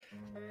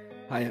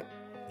Hi,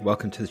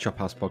 welcome to the Chop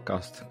House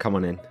podcast. Come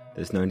on in.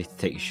 There's no need to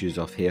take your shoes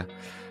off here.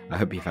 I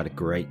hope you've had a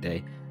great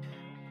day.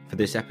 For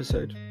this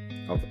episode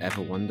of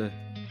Ever Wonder,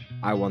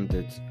 I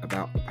wondered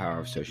about the power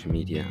of social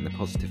media and the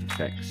positive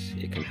effects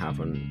it can have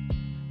on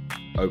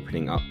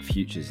opening up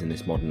futures in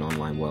this modern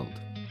online world.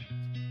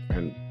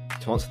 And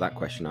to answer that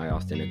question, I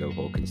asked Inigo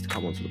Hawkins to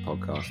come onto the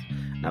podcast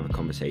and have a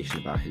conversation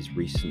about his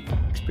recent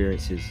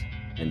experiences,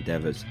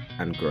 endeavours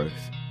and growth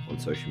on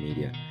social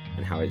media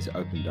and how it's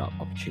opened up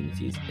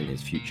opportunities in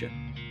his future.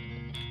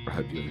 I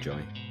hope you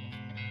enjoy.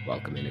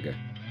 Welcome, Inigo.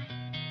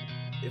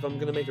 If I'm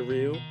gonna make a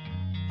reel,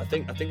 I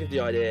think of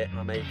the idea and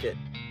I make it.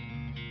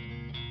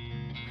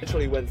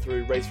 Literally went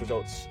through race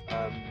results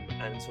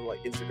and sort of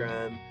like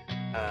Instagram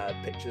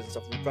pictures and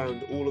stuff, and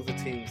found all of the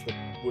teams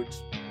that would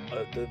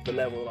the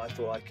level that I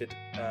thought I could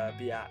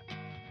be at.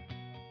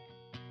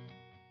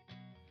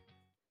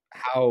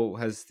 How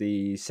has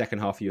the second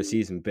half of your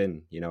season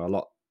been? You know, a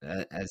lot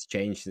has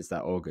changed since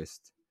that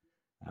August,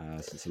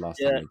 since the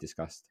last time we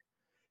discussed.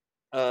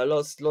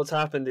 Lots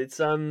happened. It's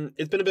been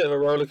a bit of a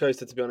roller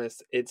coaster, to be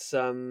honest. It's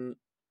on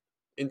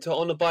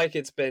the bike.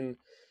 It's been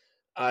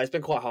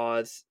quite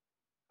hard.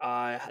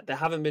 There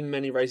haven't been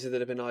many races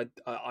that have been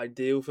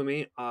ideal for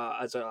me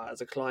as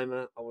a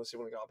climber. I obviously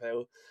want to go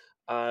uphill.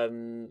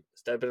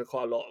 So there have been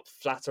quite a lot of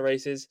flatter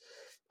races.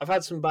 I've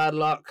had some bad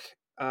luck,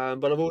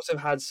 but I've also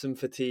had some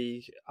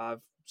fatigue. I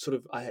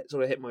sort of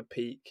hit my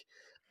peak,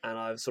 and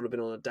I've sort of been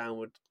on a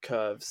downward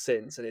curve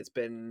since, and it's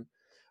been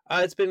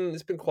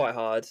quite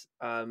hard.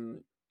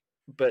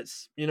 But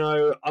you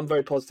know, I'm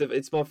very positive.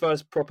 It's my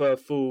first proper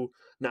full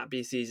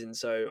NatB season,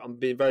 so I'm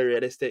being very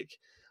realistic.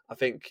 I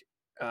think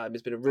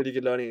it's been a really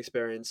good learning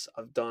experience.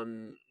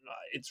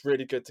 It's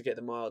really good to get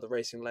the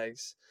racing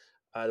legs,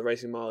 the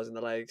racing miles in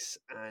the legs,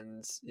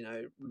 and you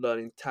know,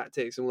 learning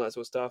tactics and all that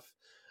sort of stuff.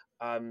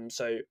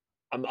 So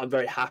I'm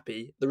very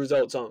happy. The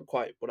results aren't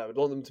quite what I would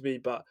want them to be,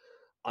 but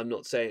I'm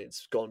not saying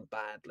it's gone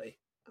badly.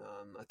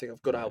 I think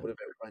I've got out with it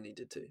if I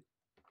needed to.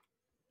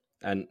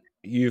 And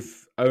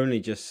you've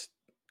only just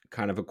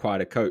kind of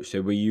acquired a coach,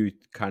 so were you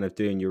kind of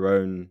doing your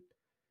own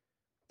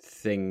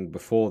thing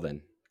before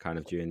then, kind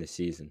of during this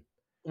season?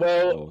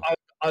 Well,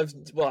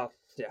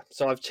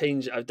 So I've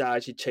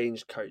actually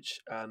changed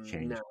coach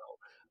now.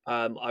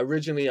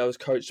 Originally I was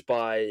coached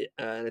by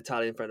an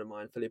Italian friend of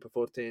mine, Filippo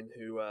Fortin,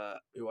 who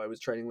I was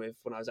training with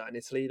when I was out in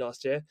Italy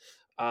last year.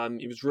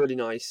 He was really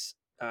nice.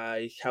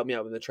 He helped me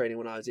out with the training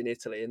when I was in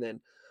Italy, and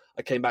then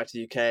I came back to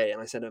the UK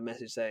and I sent him a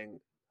message saying,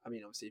 I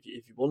mean, obviously,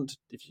 if you want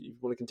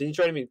to continue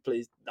training me,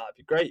 please, that'd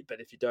be great. But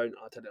if you don't,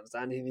 I totally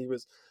understand. And he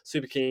was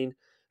super keen.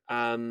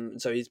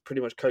 So he's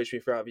pretty much coached me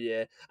throughout the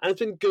year, and it's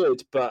been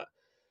good. But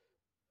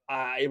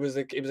it was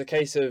a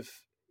case of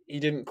he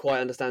didn't quite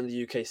understand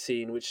the UK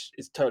scene, which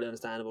is totally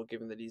understandable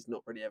given that he's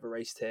not really ever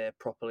raced here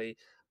properly.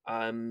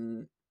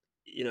 You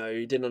know,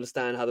 he didn't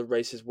understand how the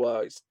races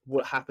worked,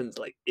 what happens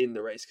like in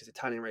the race, because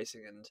Italian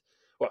racing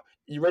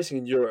you're racing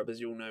in Europe, as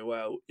you all know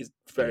well, is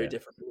very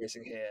different from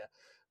racing here.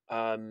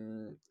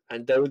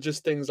 And there were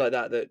just things like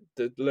that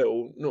the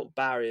little, not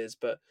barriers,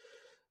 but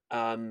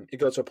it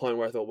got to a point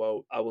where I thought,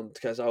 well,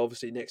 because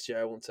obviously next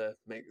year I want to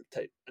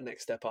take a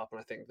next step up, and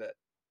I think that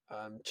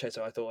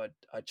so I thought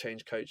I'd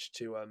change coach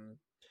to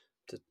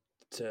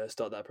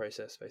start that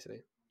process,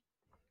 basically.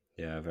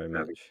 Yeah, very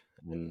much.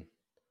 And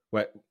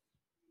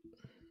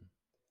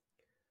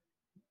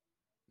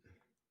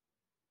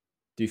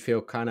do you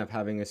feel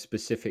having a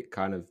specific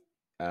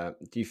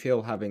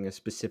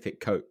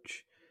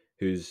coach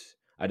who's,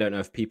 I don't know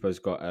if Pipo's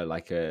got a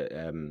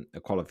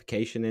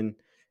qualification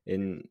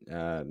in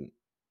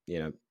you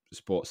know,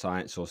 sports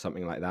science or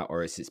something like that,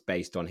 or is it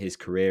based on his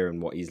career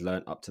and what he's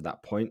learned up to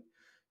that point?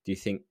 Do you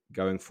think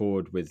going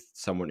forward with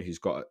someone who's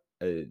got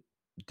a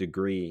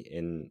degree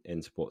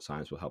in sports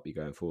science will help you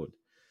going forward?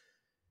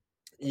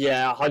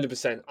 Yeah,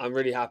 100%. I'm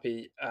really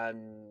happy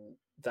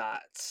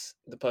that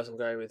the person I'm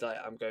going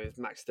with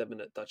Max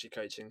Stedman at Dutchy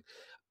Coaching.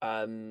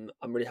 I'm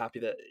really happy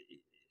that,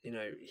 you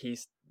know,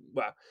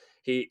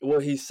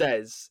 what he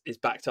says is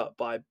backed up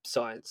by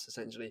science,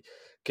 essentially.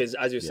 Because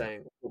as you're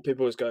saying, what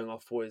people was going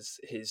off was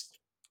his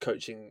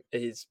coaching,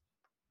 his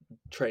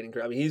training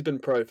career. I mean, he's been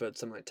pro for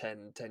something like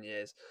 10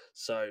 years,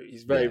 so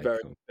he's very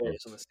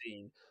experienced on the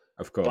scene.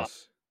 Of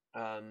course.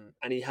 But,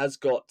 and he has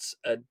got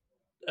a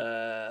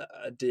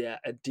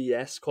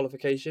DS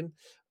qualification.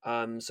 So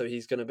I think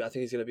he's going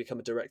to become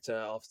a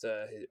director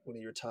when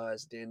he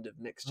retires at the end of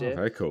next year.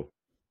 Very cool.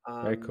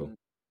 Very cool.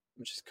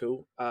 Which is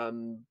cool.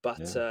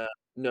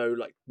 No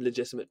like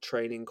legitimate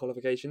training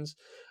qualifications.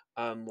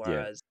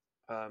 Whereas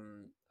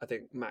I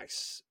think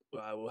Max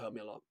will help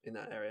me a lot in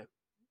that area.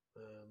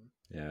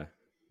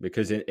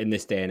 Because in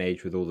this day and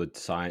age, with all the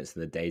science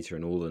and the data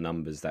and all the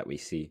numbers that we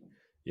see,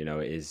 you know,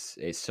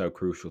 it's so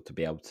crucial to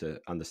be able to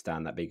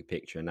understand that bigger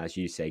picture. And as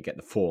you say, get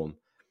the form.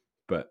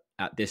 But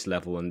at this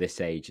level and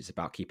this age, it's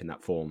about keeping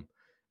that form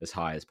as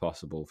high as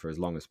possible for as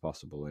long as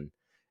possible. And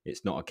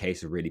it's not a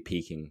case of really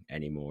peaking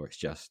anymore. It's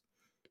just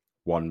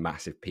one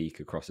massive peak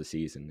across a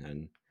season.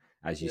 And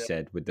as you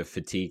said, with the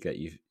fatigue that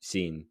you've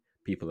seen,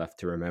 people have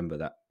to remember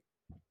that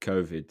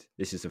COVID.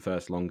 This is the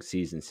first long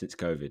season since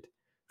COVID,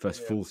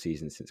 first Yeah. full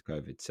season since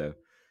COVID. So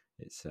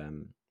it's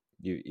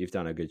you've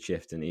done a good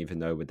shift, and even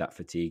though with that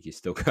fatigue, you're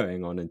still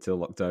going on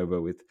until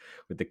October with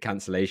the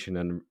cancellation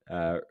and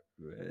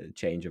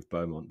change of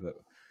Beaumont, but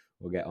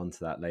we'll get onto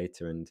that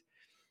later. And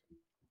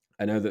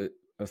I know that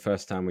the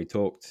first time we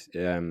talked,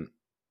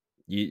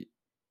 you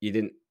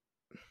didn't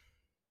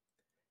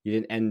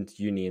end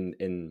uni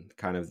in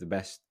kind of the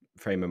best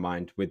frame of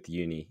mind with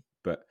uni,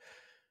 but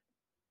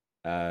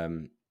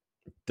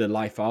the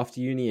life after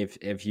uni,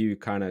 have you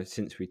kind of,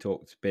 since we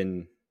talked,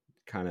 been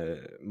kind of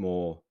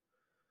more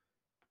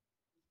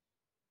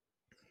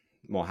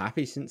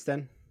happy since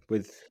then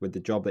with the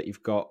job that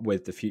you've got,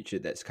 with the future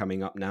that's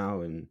coming up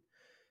now, and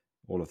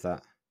all of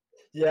that?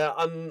 Yeah,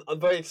 I'm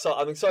very excited.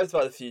 I'm excited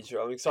about the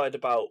future. I'm excited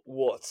about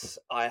what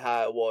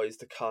what is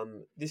to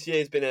come. This year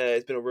has been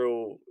a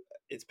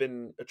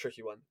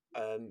tricky one.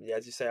 Yeah,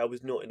 as you say, I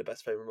was not in the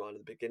best frame of mind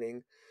at the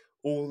beginning.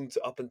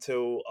 Up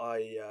until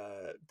I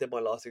did my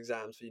last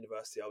exams for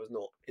university, I was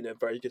not in a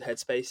very good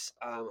headspace.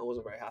 I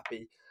wasn't very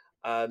happy.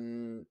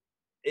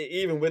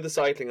 Even with the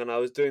cycling, and I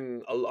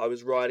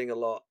was riding a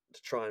lot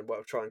to try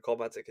and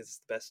combat it, because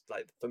it's the best.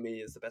 Like, for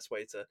me, is the best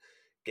way to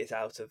get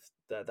out of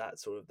that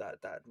sort of that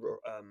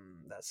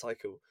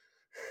cycle,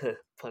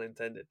 pun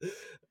intended.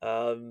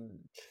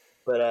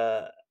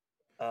 But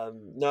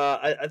no,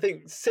 I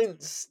think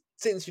since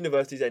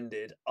university's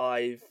ended,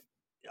 I've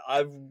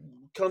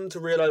come to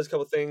realize a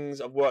couple of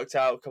things. I've worked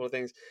out a couple of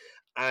things,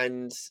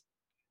 and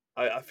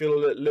I feel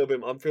a little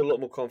bit. I feel a lot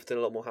more confident,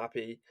 a lot more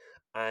happy,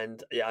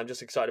 and yeah, I'm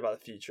just excited about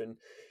the future. And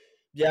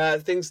yeah,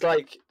 things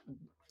like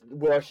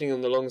working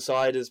on the long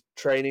side as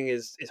training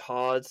is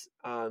hard.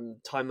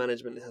 Time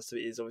management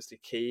is obviously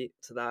key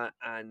to that,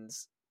 and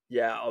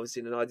yeah,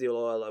 obviously in an ideal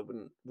world, I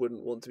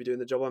wouldn't want to be doing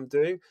the job I'm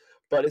doing,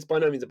 but it's by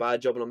no means a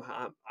bad job, and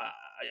I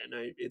don't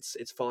know,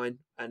 it's fine,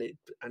 and it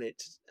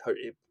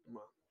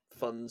well,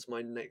 funds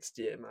my next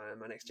year,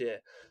 my next year.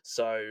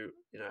 So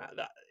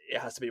that it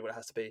has to be what it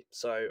has to be.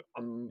 So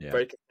I'm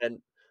very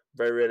content,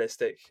 very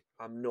realistic.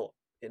 I'm not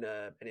in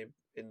the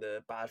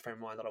bad frame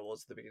of mind that I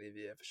was at the beginning of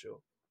the year, for sure.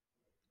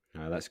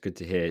 That's good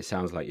to hear. It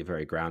sounds like you're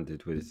very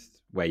grounded with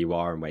where you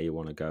are and where you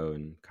want to go,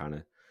 and kind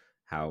of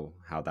how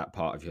that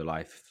part of your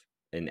life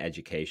in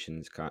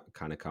education's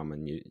kind of come,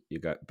 and you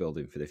go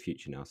building for the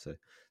future now. So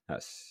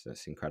that's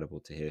incredible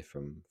to hear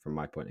from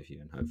my point of view,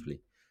 and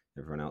hopefully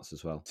everyone else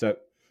as well. So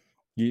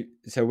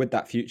with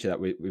that future that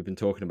we've been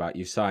talking about,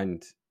 you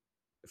signed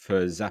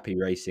for Zappi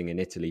Racing in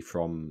Italy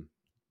from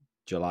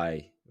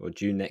July or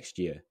June next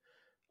year.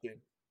 Yeah.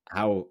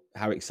 How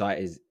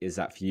excited is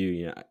that for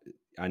you?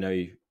 I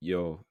know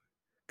you're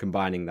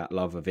combining that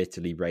love of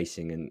Italy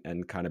racing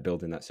and kind of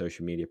building that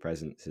social media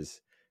presence has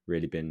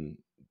really been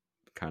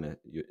kind of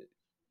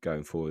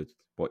going forward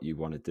what you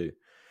want to do.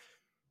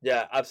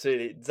 Yeah,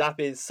 absolutely.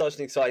 Zappi is such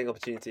an exciting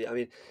opportunity. I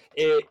mean,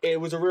 it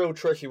was a real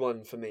tricky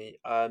one for me.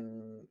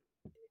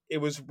 It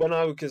was when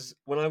I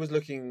was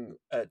looking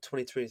at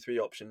 2023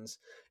 options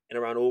in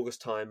around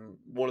August time.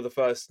 One of the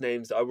first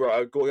names that I wrote,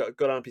 I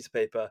got on a piece of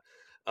paper,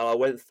 and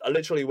I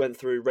literally went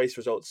through race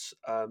results,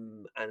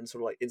 and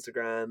sort of like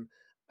Instagram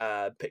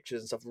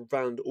pictures and stuff, and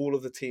found all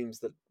of the teams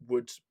that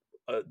would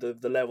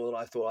the level that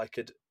I thought I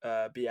could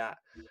be at.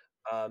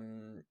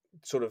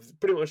 Sort of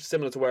pretty much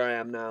similar to where I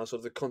am now, sort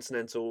of the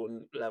continental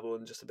level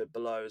and just a bit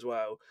below as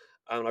well.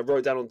 And I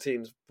wrote down on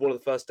teams. One of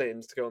the first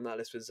names to go on that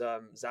list was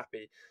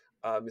Zappi.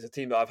 It's a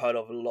team that I've heard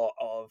of a lot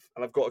of,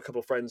 and I've got a couple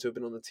of friends who have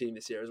been on the team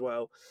this year as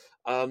well.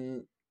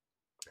 And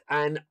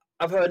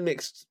I've heard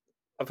mixed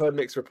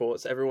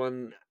reports.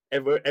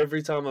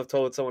 Every time I've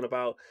told someone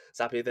about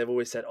Zappi, they've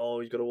always said, "Oh,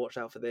 you've got to watch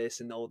out for this,"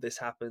 and "Oh, this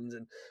happens,"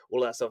 and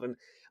all that stuff. And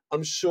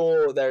I'm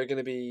sure there are going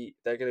to be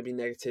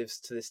negatives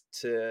to this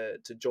to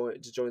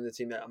join the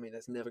team. That, I mean,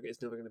 it's never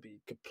going to be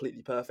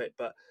completely perfect,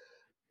 but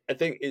I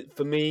think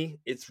for me,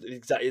 it's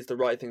the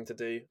right thing to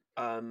do.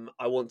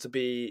 I want to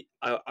be.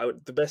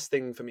 The best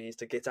thing for me is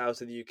to get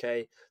out of the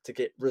UK, to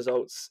get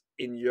results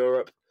in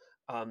Europe.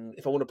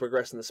 If I want to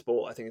progress in the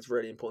sport, I think it's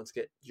really important to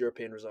get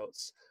European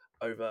results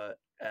over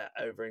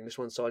English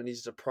ones. So I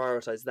needed to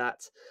prioritize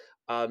that.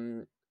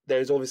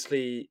 There's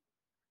obviously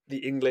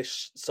the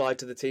English side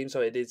to the team,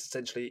 so it is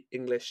essentially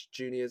English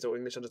juniors or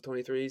English under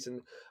 23s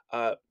and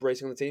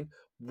racing on the team,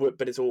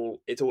 but it's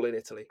all in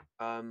Italy.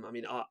 I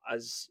mean,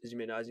 as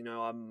you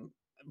know, I'm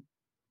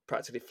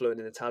practically fluent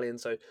in Italian,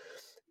 so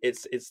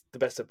it's the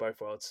best of both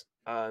worlds.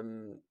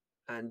 And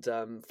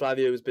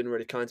Flavio has been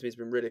really kind to me. He's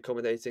been really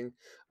accommodating.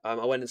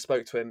 I went and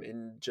spoke to him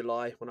in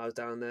July when I was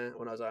down there,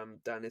 when I was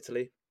down in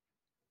Italy,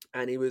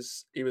 and he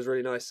was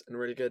really nice and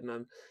really good.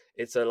 And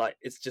it's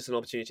just an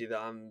opportunity that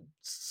I'm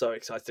so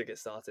excited to get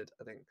started.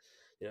 I think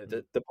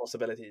the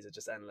possibilities are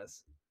just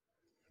endless.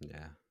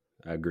 Yeah,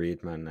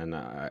 agreed, man. And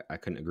I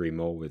couldn't agree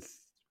more with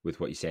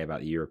what you say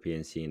about the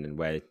European scene and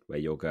where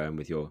you're going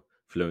with your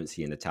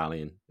fluency in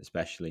Italian,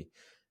 especially.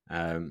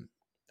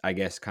 I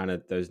guess kind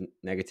of those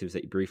negatives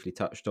that you briefly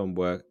touched on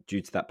were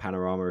due to that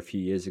panorama a few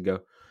years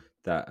ago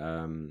that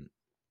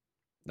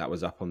that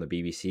was up on the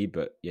BBC.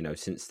 But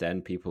since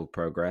then, people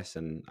progress,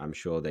 and I'm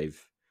sure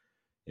they've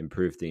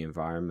improved the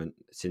environment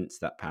since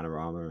that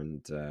panorama,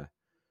 and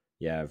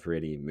yeah, have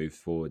really moved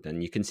forward.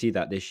 And you can see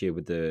that this year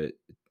with the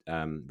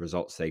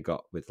results they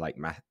got with like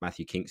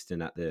Matthew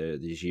Kingston at the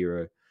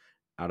Giro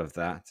out of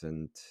that,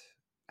 and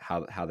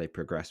how they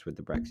progress with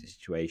the Brexit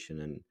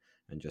situation,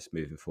 and just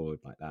moving forward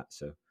like that.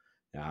 So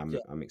yeah,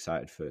 I'm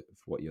excited for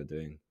what you're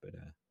doing. But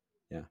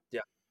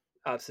Yeah,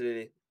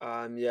 absolutely.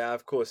 Yeah,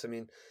 of course. I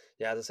mean,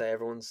 yeah, as I say,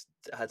 everyone's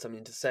had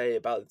something to say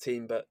about the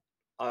team, but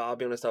I'll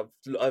be honest. I've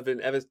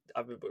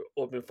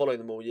been following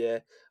them all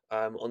year.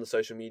 On the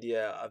social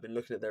media, I've been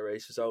looking at their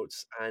race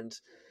results, and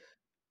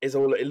it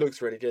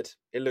looks really good.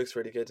 It looks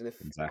really good, and if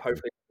exactly.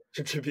 hopefully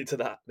contribute to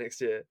that next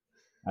year.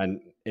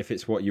 And if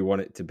it's what you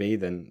want it to be,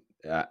 then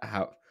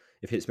how?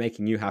 If it's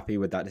making you happy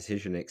with that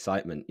decision and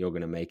excitement, you're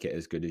going to make it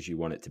as good as you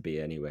want it to be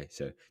anyway.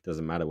 So it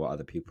doesn't matter what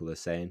other people are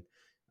saying.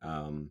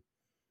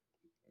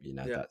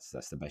 Yeah.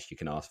 That's the best you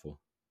can ask for.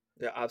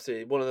 Yeah,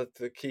 absolutely. One of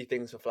the key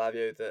things for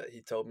Flavio that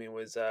he told me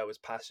was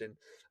passion,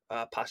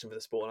 passion for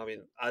the sport. And I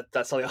mean,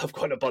 that's something I've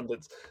got in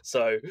abundance.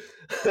 So,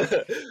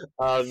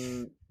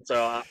 I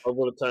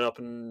want to turn up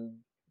and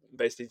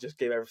basically just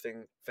give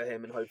everything for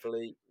him, and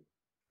hopefully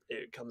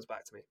it comes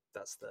back to me.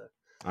 That's the.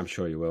 I'm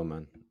sure you will,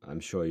 man. I'm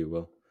sure you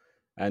will.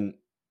 And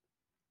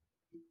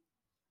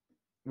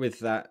with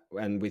that,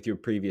 and with your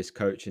previous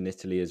coach in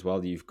Italy as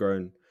well, you've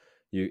grown.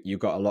 You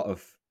got a lot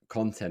of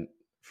content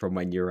from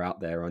when you were out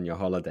there on your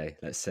holiday.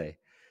 Let's say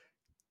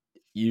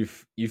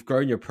you've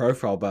grown your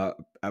profile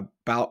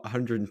about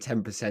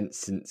 110%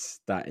 since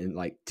that in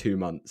like 2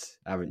 months,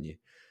 haven't you?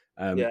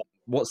 Yeah,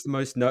 What's the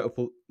most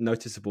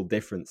noticeable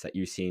difference that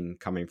you've seen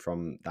coming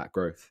from that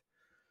growth?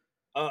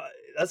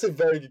 that's a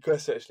very good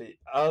question, actually.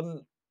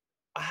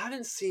 I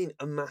haven't seen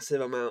a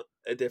massive amount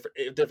of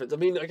difference. I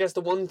mean, I guess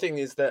the one thing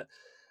is that,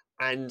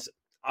 and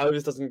I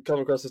always doesn't come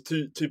across as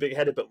too big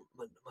headed, but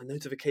my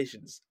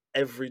notifications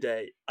every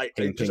day, I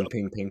Ping, just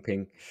ping, ping, ping,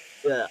 ping.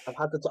 yeah, I've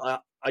had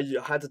to I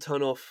had to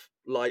turn off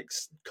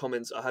likes,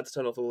 comments. I had to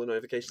turn off all the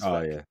notifications. Oh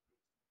Like yeah,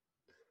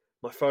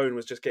 my phone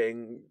was just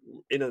getting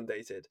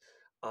inundated,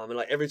 and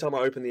like every time I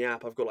open the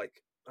app, I've got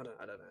like I don't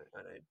know,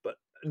 but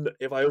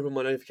if I open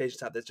my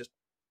notifications tab, there's just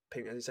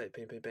ping, as you say,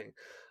 ping, ping, ping,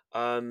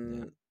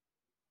 yeah.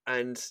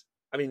 and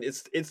I mean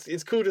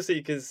it's cool to see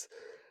because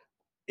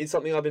it's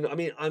something I've been. I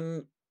mean,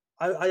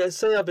 I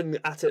say I've been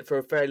at it for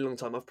a fairly long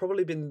time. I've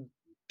probably been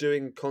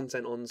doing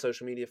content on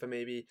social media for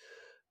maybe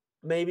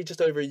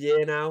just over a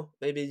year now,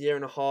 maybe a year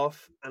and a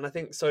half, and I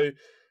think so.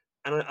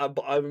 And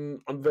but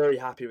I'm very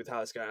happy with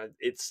how it's going.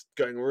 It's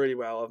going really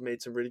well. I've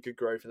made some really good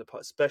growth in the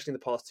past, especially in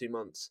the past 2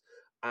 months.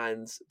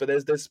 But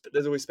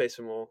there's always space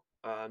for more.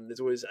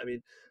 There's always. I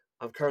mean,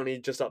 I'm currently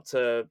just up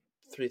to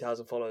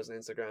 3,000 followers on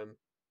Instagram,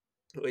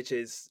 which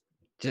is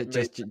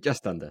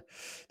Just under,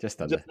 just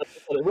under.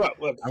 just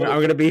well,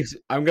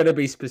 I'm gonna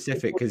be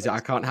specific because I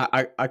can't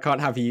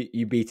have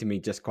you beating me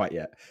just quite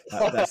yet.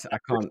 That's I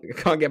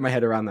can't get my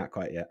head around that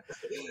quite yet.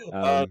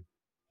 um, Um,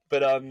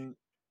 but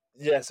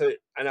yeah. So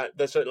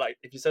that's like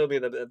if you told me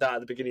that at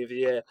the beginning of the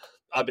year,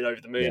 I'd been over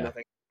the moon. I yeah.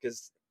 think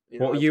because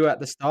What were you at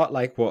the start?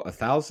 Like what,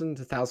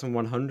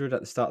 1,100 at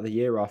the start of the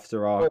year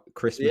after our yeah,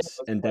 Christmas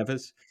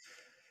endeavors?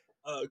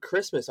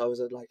 Christmas I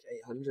was at like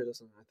 800 or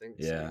something. I think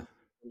Yeah,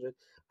 700.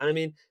 And I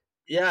mean,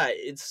 yeah,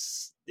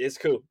 it's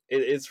cool.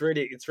 It's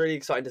really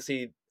exciting to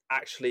see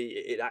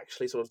it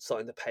actually sort of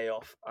starting to pay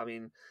off. I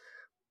mean,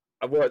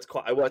 I worked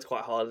quite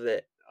hard at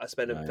it. I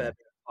spent a yeah, fair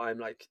bit of time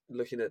like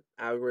looking at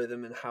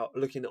algorithm and how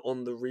looking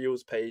on the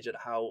reels page at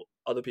how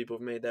other people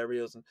have made their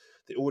reels and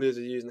the audios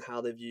are used and how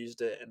they've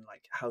used it and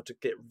like how to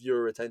get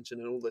viewer attention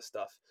and all this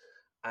stuff.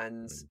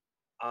 And mm,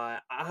 I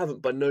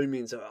haven't by no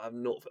means I've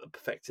not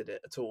perfected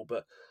it at all,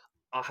 but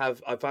I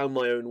found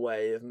my own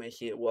way of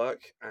making it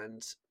work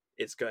and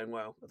it's going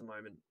well at the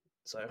moment.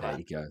 So there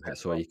you go.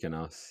 That's all you can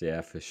ask.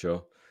 Yeah, for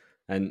sure.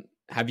 And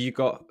have you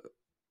got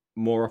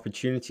more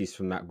opportunities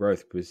from that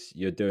growth because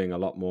you're doing a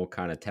lot more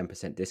kind of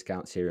 10%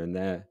 discounts here and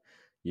there.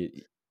 You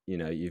you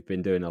know, you've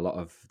been doing a lot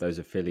of those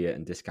affiliate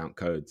and discount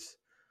codes.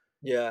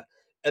 yeah,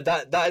 and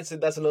that's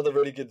another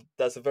really good.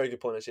 That's a very good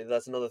point actually.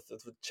 That's another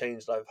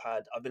change that I've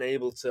had. I've been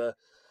able to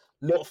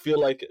not feel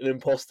like an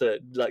imposter,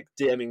 like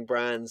DMing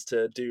brands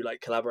to do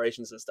like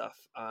collaborations and stuff.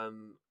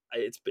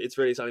 It's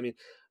really exciting. I mean,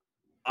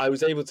 I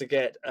was able to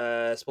get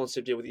a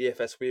sponsorship deal with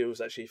EFS Wheels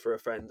actually for a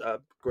friend,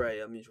 Gray,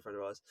 a mutual friend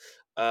of ours,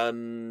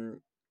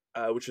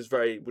 which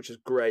was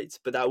great.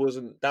 But that was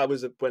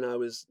when I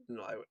was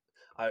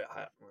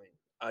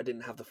I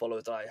didn't have the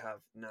followers that I have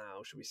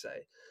now, should we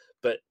say?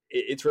 But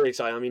it's really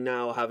exciting. I mean,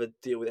 now I have a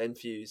deal with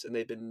Enfuse, and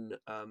they've been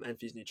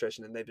Enfuse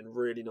Nutrition, and they've been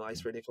really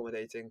nice, really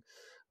accommodating.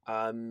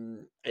 Yeah,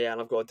 and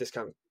I've got a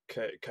discount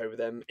code with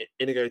them,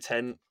 Inigo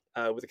 10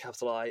 with a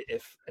capital I,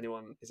 if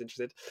anyone is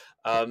interested.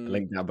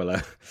 Link down below.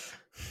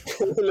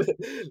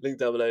 Link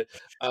down below.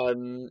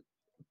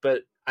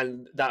 But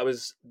and that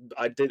was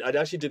I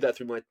actually did that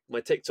through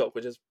my TikTok,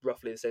 which is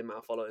roughly the same amount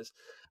of followers,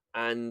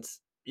 and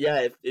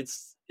yeah,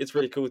 it's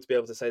really cool to be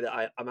able to say that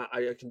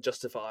I can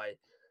justify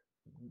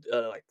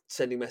like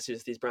sending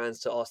messages to these brands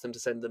to ask them to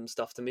send them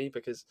stuff to me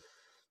because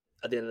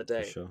at the end of the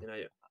For day, sure.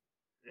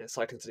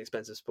 cycling's an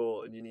expensive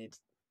sport, and you need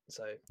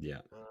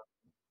Yeah,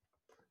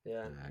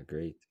 yeah.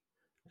 agreed.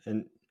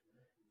 And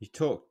you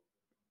talked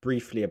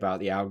briefly about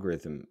the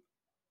algorithm.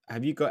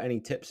 Have you got any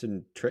tips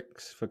and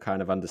tricks for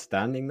kind of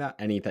understanding that?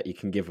 Any that you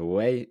can give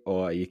away,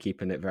 or are you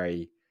keeping it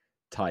very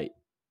tight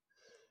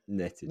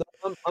knitted?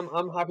 No,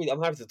 I'm happy.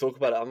 I'm happy to talk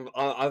about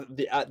it.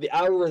 The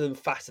algorithm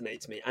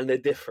fascinates me, and they're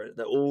different.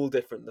 They're all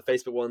different. The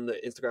Facebook one, the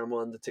Instagram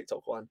one, the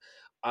TikTok one.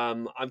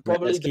 I'm Let's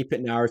probably keep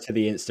it narrow to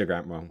the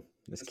Instagram one.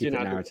 Let's you keep it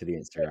know narrow to the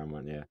Instagram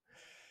one. Yeah,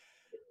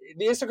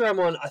 the Instagram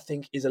one. I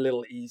think is a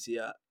little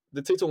easier.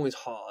 The TikTok one is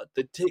hard.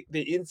 The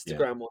yeah,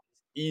 Instagram one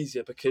is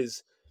easier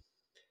because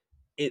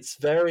it's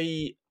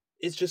very.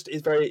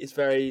 It's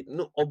very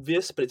not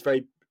obvious, but it's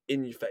very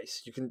in your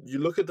face. You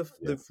look at yeah,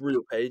 the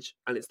reel page,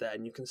 and it's there,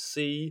 and you can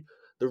see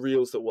the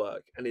reels that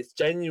work, and it's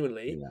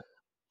genuinely yeah,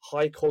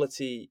 high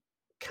quality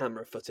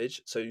camera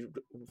footage. So you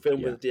film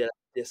yeah. with a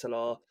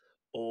DSLR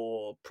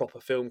or proper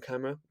film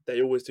camera.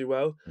 They always do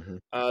well. Hmm.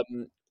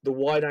 The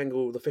wide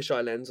angle, the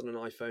fisheye lens on an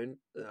iPhone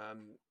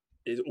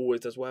is always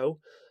does well.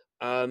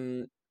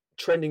 Um,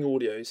 Trending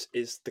audios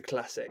is the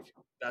classic.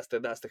 That's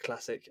the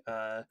classic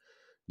Yeah.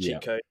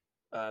 cheat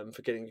code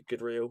for getting a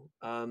good reel.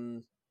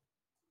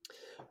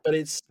 But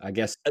it's I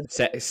guess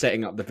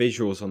setting up the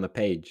visuals on the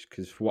page,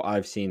 because what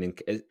I've seen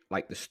in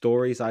like the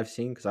stories I've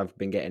seen, because I've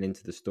been getting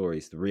into the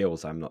stories, the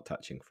reels I'm not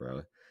touching for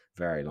a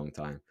very long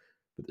time,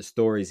 but the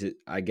stories,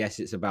 I guess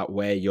it's about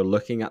where you're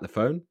looking at the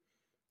phone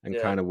and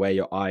yeah, kind of where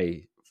your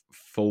eye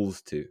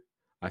falls to.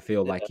 I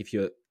feel yeah, like if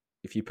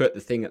you put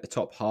the thing at the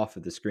top half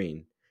of the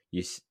screen,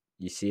 you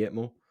see it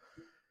more.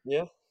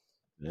 yeah.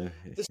 Yeah,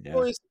 The yeah,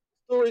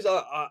 stories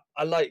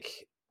I like.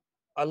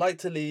 I like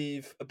to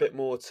leave a bit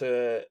more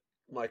to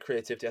my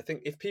creativity. I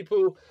think if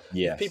people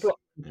yes, are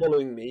yeah,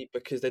 following me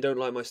because they don't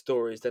like my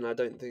stories, then I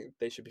don't think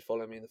they should be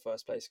following me in the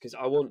first place. Because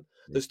I want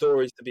yeah, the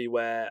stories to be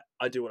where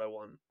I do what I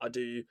want.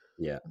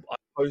 yeah,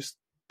 I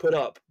put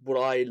up what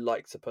I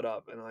like to put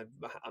up, and I'm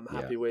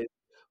yeah. happy with.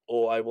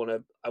 Or I want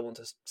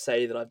to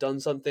say that I've done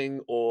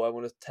something, or I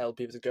want to tell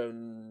people to go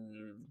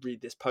and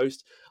read this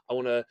post. I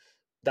want to.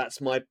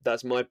 That's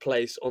my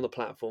place on the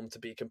platform to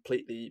be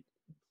completely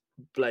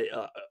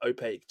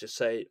opaque. Just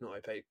say not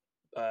opaque,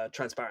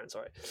 transparent.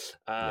 Sorry,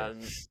 Yeah.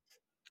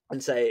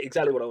 and say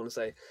exactly what I want to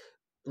say.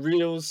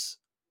 Reels,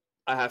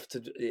 I have to.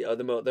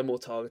 They're more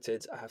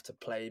targeted. I have to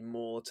play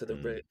more to the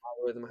Mm,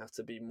 algorithm. I have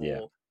to be yeah.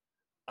 more.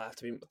 I have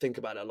to think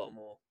about it a lot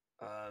more.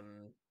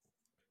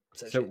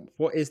 Essentially, So,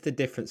 what is the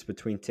difference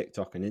between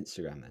TikTok and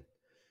Instagram then?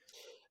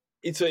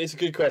 it's a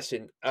good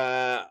question.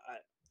 I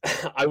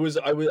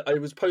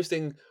was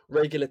posting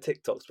regular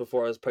TikToks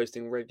before I was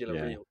posting regular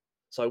Yeah, Reels.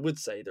 So I would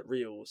say that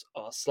Reels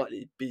are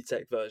slightly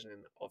BTEC version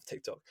of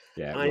TikTok.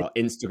 yeah. And Well,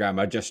 Instagram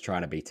are just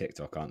trying to be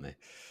TikTok, aren't they?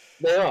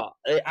 they are.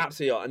 They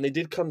absolutely are, and they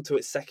did come to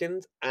it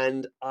second.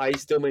 And I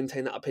still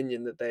maintain that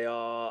opinion that they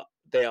are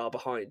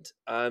behind.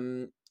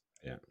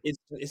 Yeah.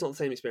 It's not the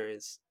same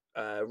experience.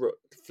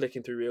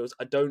 Flicking through reels,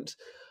 I don't.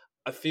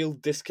 I feel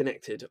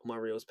disconnected on my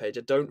reels page.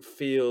 I don't.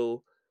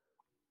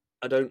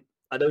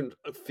 I don't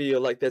feel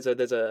like there's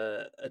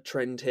a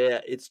trend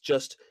here. It's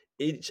just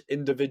each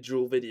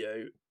individual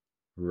video is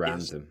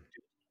Random.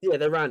 yeah,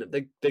 they're random.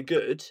 They're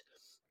good,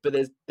 but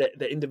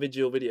they're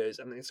individual videos,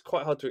 and it's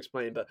quite hard to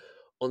explain. But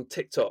on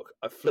TikTok,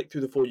 I flick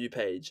through the For You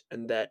page,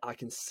 and there I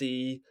can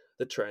see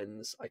the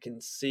trends. I can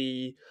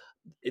see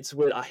it's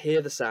weird. I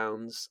hear the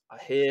sounds.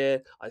 I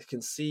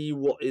can see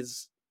what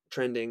is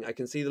trending. I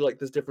can see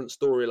there's different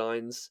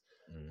storylines.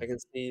 I Mm. can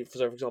see,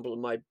 for example,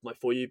 my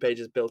For You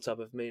page is built up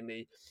of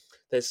mainly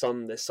there's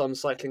some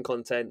cycling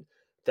content.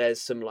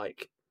 There's some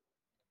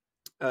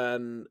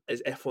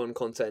there's F1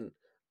 content,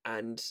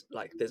 and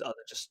like there's other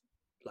just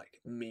like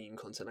meme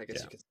content, I guess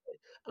Yeah. you could say.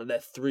 And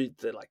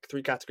they're like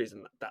three categories,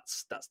 and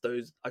that's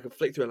those. I can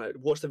flick through and I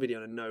watch the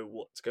video and I know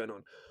what's going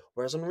on.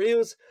 Whereas on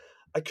Reels,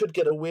 I could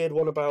get a weird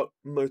one about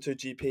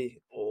MotoGP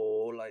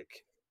or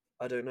like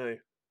I don't know,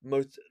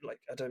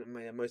 I don't know,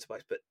 yeah,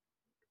 motorbikes, but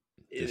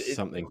Just it's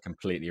something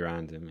completely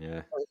random.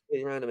 Yeah.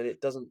 pretty random and it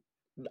doesn't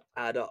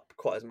add up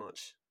quite as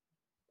much.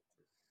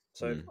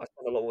 So Mm. I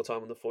spend a lot more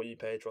time on the For You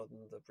page rather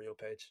than the Reel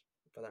page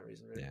for that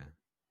reason, really. Yeah.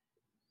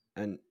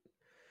 And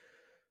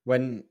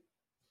when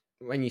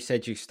when you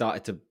said you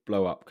started to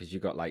blow up because you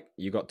got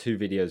two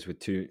videos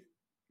with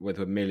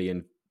 1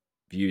 million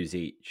views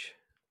each,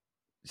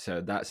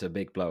 so that's a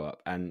big blow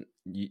up. And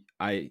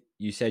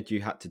you said you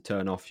had to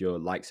turn off your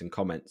likes and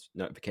comments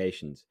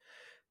notifications.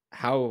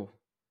 How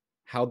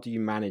how do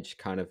you manage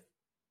kind of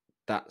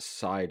that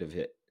side of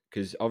it?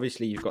 Because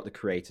obviously you've got the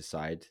creator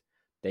side,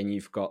 then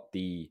you've got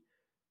the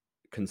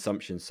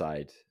consumption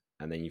side,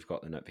 and then you've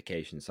got the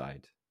notification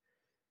side.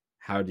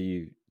 How do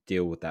you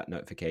deal with that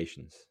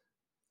notifications?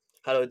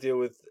 How do I deal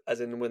with, as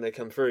in when they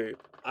come through?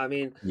 I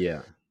mean,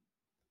 Yeah.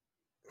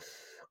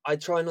 I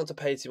try not to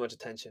pay too much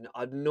attention.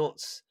 I don't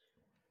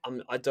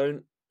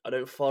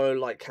follow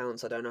like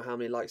counts. I don't know how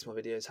many likes my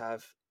videos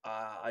have.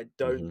 I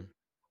don't. Hmm.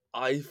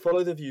 I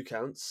follow the view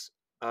counts.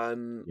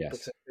 Because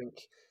Yes.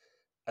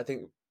 I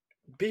think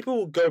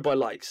people go by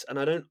likes, and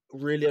I don't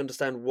really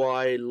understand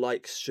why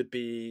likes should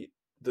be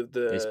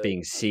It's the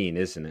being seen,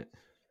 isn't it?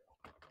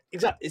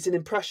 exactly, it's an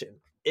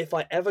impression. If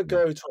I ever Yeah,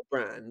 go to a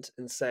brand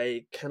and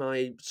say, "Can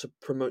I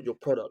promote your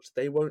product?"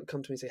 they won't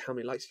come to me and say how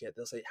many likes you get.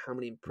 They'll say how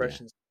many yeah,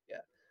 impressions you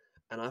get.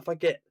 And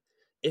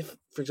if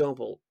for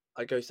example,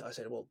 I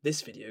said, "Well,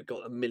 this video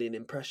got 1 million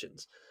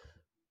impressions."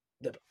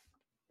 The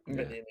yeah.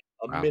 million,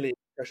 a Wow. million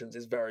impressions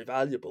is very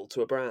valuable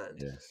to a brand,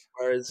 Yes,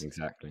 whereas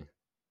exactly.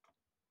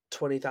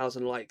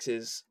 20,000 likes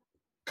is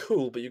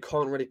cool, but you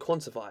can't really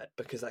quantify it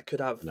because that could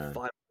have No.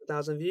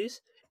 500,000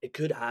 views. It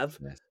could have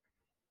Yes,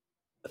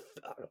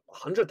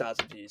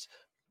 100,000 views,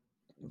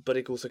 but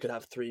it also could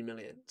have 3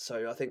 million.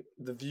 So I think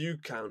the view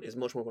count is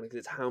much more important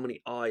because it's how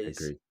many eyes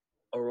agreed.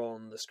 are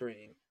on the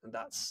screen, and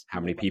that's How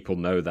more. many people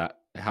know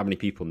that? How many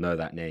people know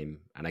that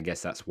name? And I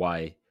guess that's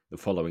why the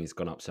following has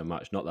gone up so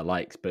much. Not the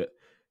likes, but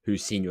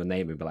who's seen your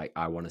name and be like,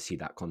 I want to see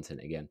that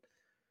content again.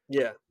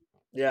 Yeah,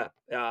 yeah,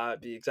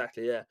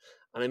 exactly, yeah.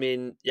 And I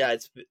mean,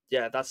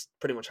 that's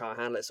pretty much how I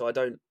handle it. So I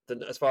don't,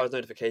 as far as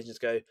notifications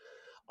go,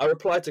 I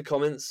reply to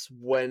comments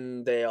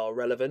when they are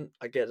relevant.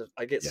 I get some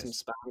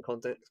Yes. spam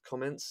content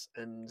comments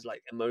and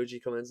like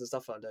emoji comments and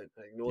stuff. I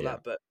ignore Yeah.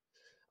 that, but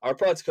I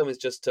reply to comments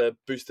just to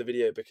boost the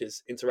video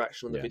because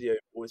interaction on the Yeah. video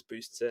always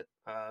boosts it.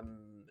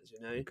 As you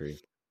know. Agreed.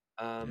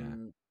 Yeah.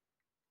 Um,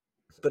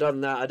 but other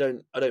than that,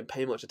 I don't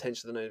pay much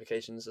attention to the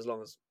notifications as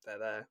long as they're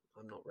there.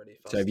 I'm not really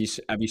So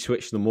fussed. have you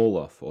switched them all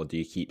off, or do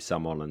you keep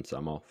some on and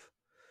some off?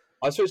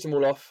 I switched them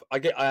all off. I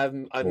have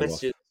All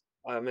messages.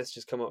 off. I have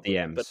messages come up, but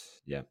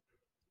DMs. Yeah.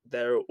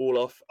 they're all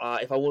off.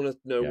 If I want to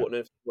know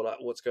Yeah.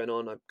 what's going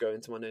on, I go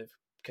into my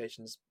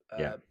notifications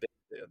Yeah.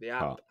 bit of the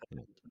app Part. and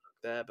Yeah. look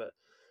there. But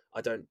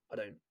I don't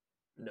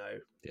know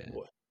Yeah.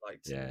 what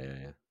liked Yeah. Yeah.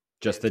 Yeah.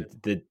 Just DMs me.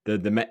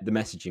 the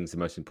messaging is the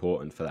most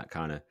important for that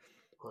kind of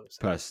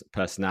 100%.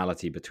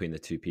 personality between the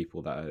two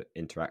people that are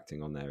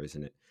interacting on there,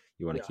 isn't it?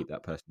 You want to Yeah, keep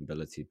that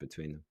personability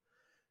between them.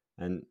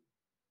 And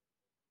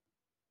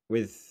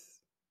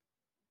with,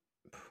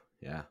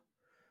 yeah,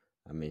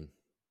 I mean,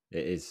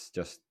 it is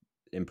just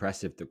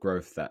impressive the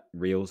growth that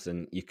reels,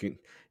 and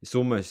it's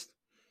almost,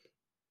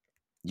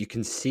 you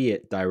can see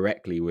it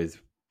directly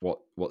with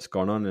what's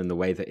gone on and the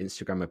way that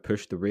Instagram have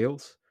pushed the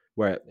reels,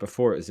 where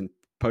before it was a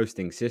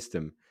posting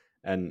system.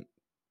 And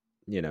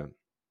you know,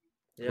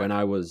 yeah, when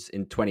I was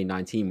in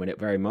 2019, when it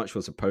very much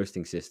was a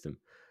posting system,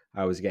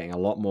 I was getting a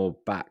lot more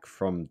back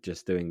from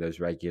just doing those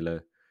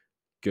regular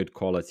good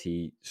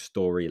quality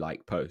story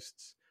like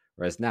posts.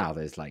 Whereas now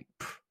there's like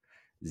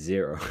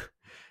zero.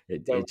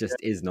 so It just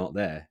is not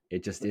there.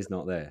 It just is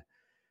not there.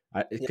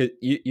 yeah,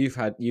 You've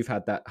had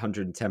that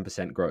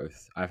 110%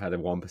 growth. I've had a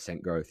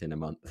 1% growth in a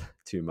month,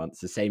 2 months,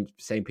 the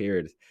same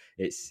period.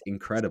 It's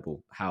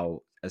incredible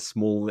how a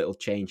small little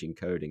change in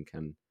coding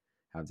can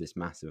have this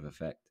massive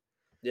effect.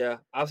 yeah.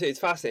 Absolutely, it's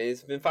fascinating.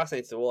 It's been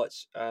fascinating to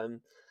watch.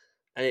 And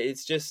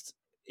it's just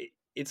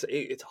it's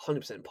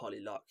 100%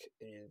 partly luck.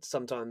 I mean,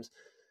 sometimes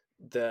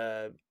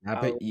the Yeah,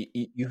 our but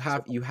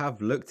you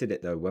have looked at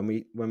it though. When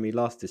we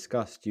last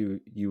discussed, you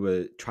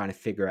were trying to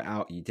figure it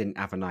out. You didn't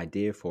have an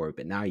idea for it,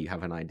 but now you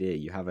have an idea.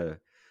 You have a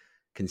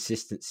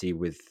consistency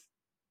with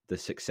the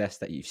success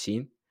that you've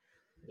seen.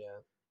 yeah.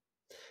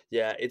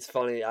 Yeah, it's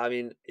funny. I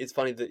mean, it's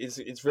funny that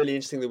it's really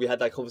interesting that we had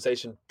that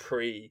conversation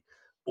pre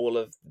all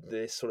of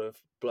this sort of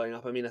blowing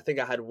up. I mean, I think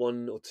I had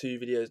 1 or 2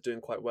 videos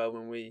doing quite well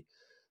when we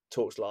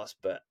talked last,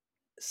 but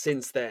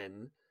since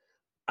then,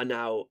 I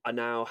now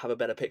have a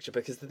better picture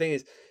because the thing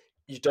is,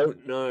 you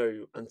don't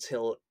know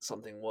until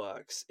something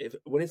works. If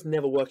when it's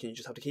never working, you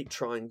just have to keep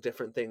trying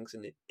different things,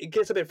 and it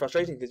gets a bit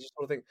frustrating because you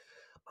sort of think,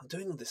 I'm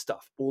doing all this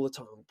stuff all the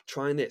time. I'm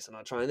trying this and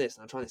I'm trying this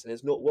and I'm trying this and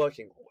it's not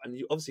working. And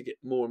you obviously get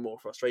more and more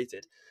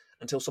frustrated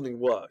until something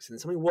works. And then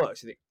something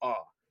works, you think,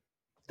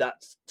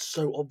 that's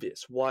so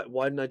obvious. Why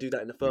didn't I do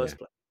that in the Yeah, first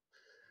place?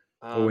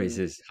 always Um,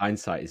 is.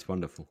 Hindsight is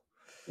wonderful.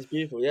 it's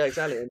beautiful, yeah,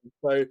 exactly. And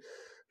so,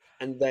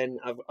 and then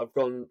I've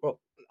gone. Well,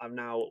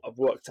 I've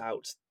worked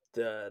out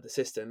the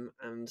system,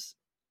 and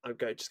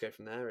just go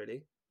from there.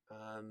 Really,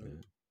 um,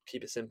 Yeah,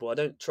 keep it simple. I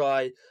don't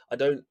try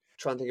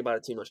and think about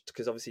it too much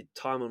because obviously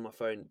time on my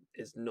phone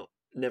is not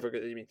never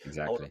good. I mean,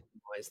 I want to exactly.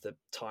 optimize the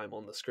time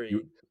on the You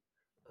screen.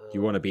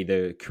 you want to Um, be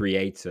the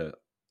creator.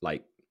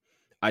 Like,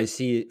 I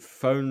see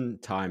phone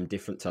time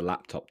different to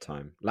laptop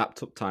time.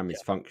 Laptop time yeah,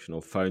 is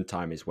functional. Phone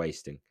time is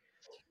wasting.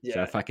 So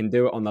yeah, if I can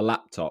do it on the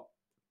laptop,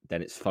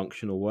 then it's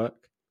functional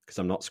work because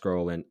I'm not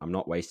scrolling. I'm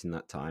not wasting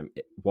that time.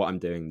 What I'm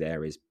doing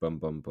there is bum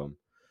bum bum.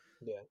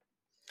 yeah.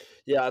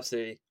 Yeah,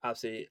 absolutely,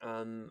 absolutely.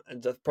 And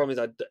the problem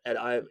is,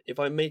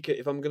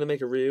 if I'm gonna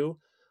make a reel,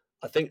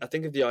 I think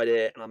of the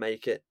idea and I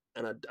make it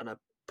and I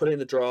put it in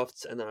the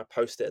drafts and then I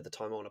post it at the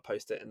time I want to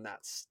post it and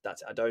that's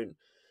it. I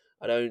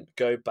don't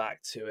go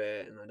back to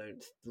it and I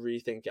don't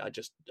rethink it. I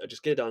just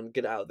get it done,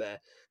 get it out there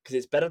because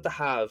it's better to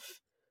have.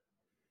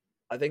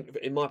 I think,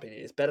 in my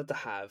opinion, it's better to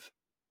have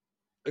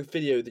a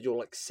video that you're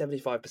like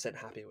 75%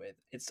 happy with.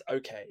 It's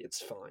okay,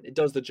 it's fine, it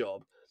does the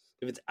job.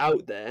 If it's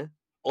out there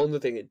on the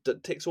thing, it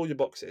ticks all your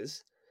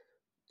boxes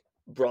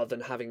rather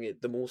than having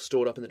it them all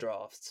stored up in the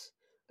drafts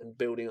and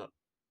building up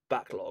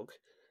backlog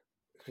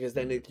because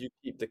then you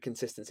keep the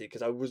consistency.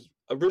 Because I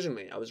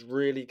was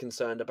really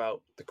concerned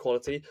about the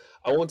quality.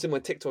 I wanted my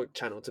TikTok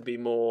channel to be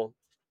more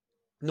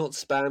not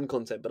spam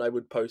content, but I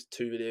would post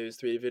 2 videos,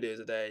 3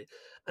 videos a day,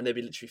 and they'd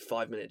be literally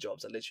 5-minute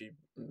jobs. I'd literally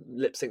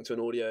lip sync to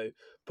an audio,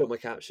 put my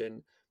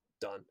caption,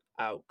 done,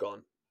 out,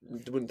 gone.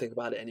 Wouldn't think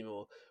about it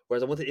anymore.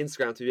 Whereas I wanted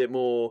Instagram to be a bit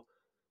more,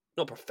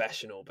 not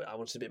professional, but I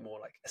wanted a bit more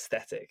like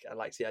aesthetic. I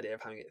liked the idea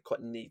of having it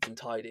quite neat and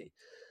tidy.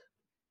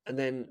 And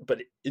then, but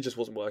it just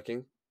wasn't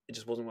working. It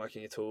just wasn't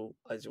working at all.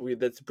 That's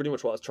pretty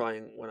much what I was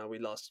trying when we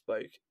last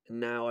spoke. And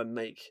now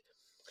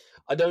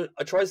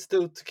I try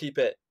still to keep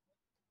it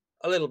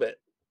a little bit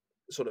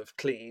sort of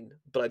clean,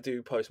 but I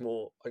do post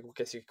more, I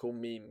guess you could call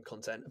meme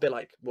content, a bit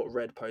like what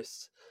Red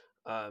posts,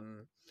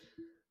 and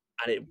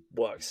it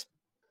works.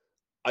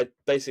 I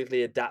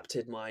basically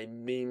adapted my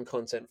meme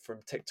content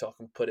from TikTok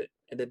and put it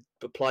and then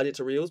applied it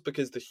to Reels,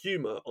 because the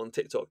humor on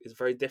TikTok is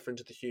very different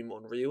to the humor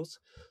on Reels.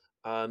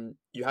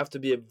 You have to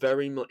be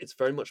it's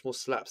very much more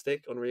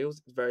slapstick on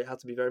Reels. Had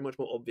to be very much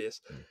more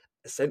obvious,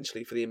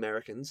 essentially for the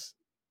Americans.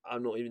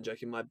 I'm not even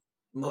joking.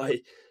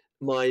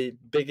 My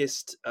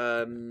biggest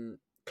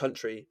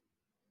country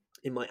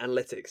in my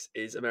analytics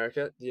is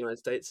America, the United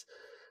States.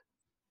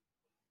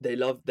 They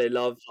love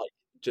like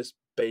just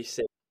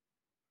basic,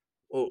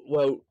 or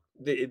well,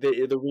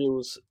 the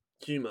Reels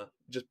humor,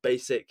 just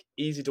basic,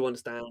 easy to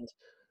understand,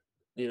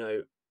 you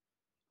know,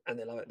 and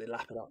they love it. They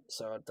lap it up.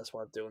 So that's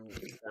what I do on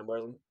Instagram.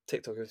 Whereas on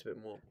TikTok, it's a bit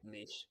more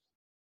niche.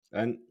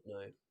 And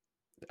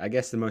I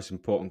guess the most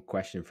important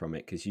question from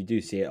it, because you do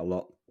see it a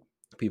lot,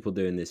 people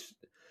doing this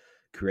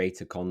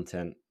creator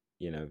content,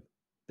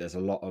 there's a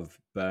lot of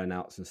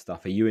burnouts and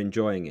stuff. Are you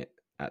enjoying it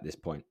at this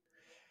point?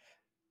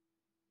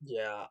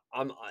 Yeah,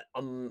 I'm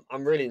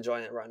really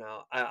enjoying it right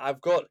now. I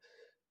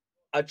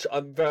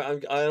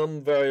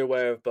am very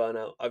aware of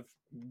burnout. I've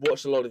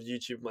watched a lot of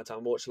YouTube in my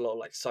time. Watched a lot of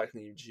like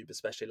cycling YouTube,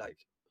 especially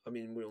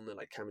we all know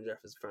like Cameron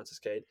Jeffers, Francis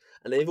Cade,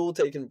 and they've all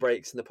taken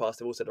breaks in the past.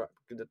 They've all said, right,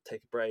 I'm going to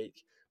take a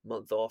break,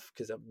 month off,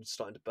 because I'm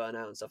starting to burn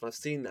out and stuff. And I've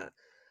seen that,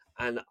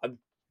 and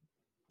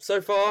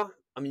so far,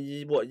 a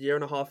year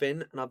and a half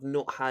in, and I've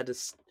not had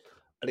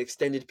an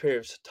extended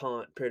period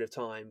of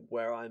time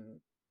where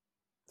I'm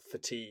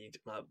fatigued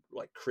and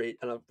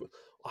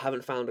I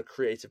haven't found a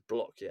creative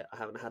block yet. I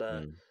haven't had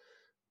a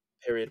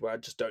period where I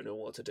just don't know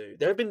what to do.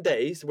 There have been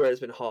days where it's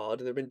been hard,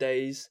 and there have been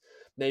days,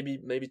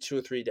 maybe 2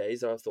 or 3 days,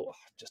 that I've thought,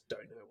 I just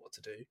don't know what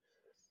to do.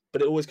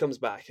 But it always comes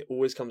back.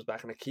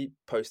 And I keep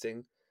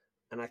posting,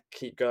 and I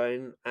keep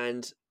going.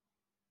 And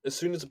but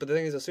the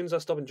thing is, as soon as I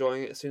stop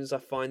enjoying it, as soon as I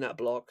find that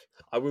block,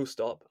 I will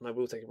stop and I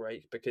will take a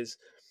break, because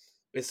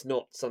it's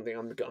not something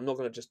I'm not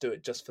going to just do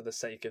it just for the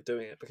sake of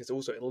doing it, because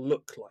also it'll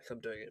look like I'm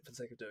doing it for the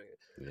sake of doing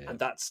it, and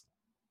that's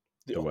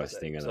the worst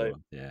thing in the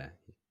world. Yeah,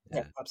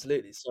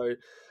 absolutely. So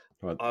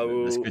well,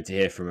 it's good to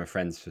hear from a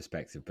friend's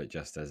perspective, but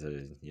just as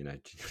a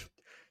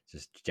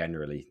just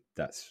generally,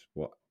 that's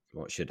what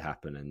should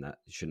happen, and that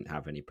you shouldn't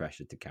have any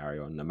pressure to carry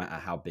on, no matter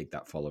how big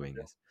that following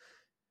is.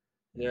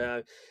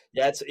 Yeah.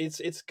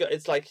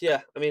 It's like,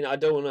 yeah. I mean, I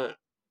don't want to.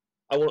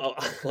 I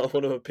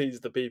want to appease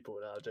the people.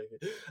 No, I'm joking.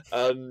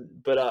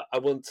 But I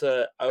want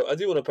to. I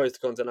do want to post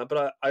the content,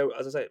 but I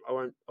as I say, I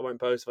won't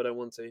post if I don't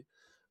want to.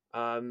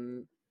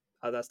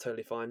 That's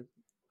totally fine.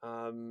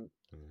 I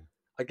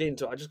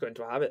just got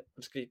into a habit.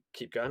 I just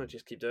keep going. I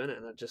just keep doing it,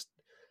 and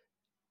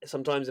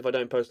sometimes if I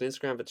don't post on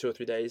Instagram for 2 or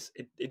 3 days,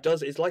 it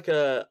does. It's like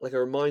a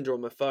reminder on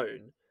my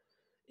phone.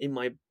 In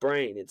my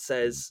brain, it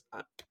says,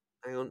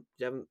 "Hang on,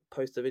 you haven't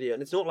posted a video,"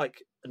 and it's not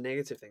like a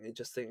negative thing.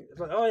 It's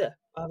like, "Oh yeah,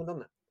 I haven't done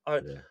that."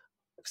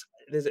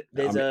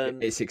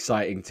 It's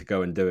exciting to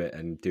go and do it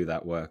and do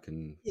that work,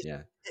 and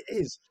yeah, it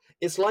is.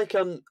 It's like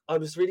I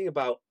was reading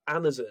about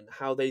Amazon,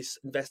 how they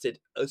invested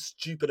a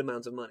stupid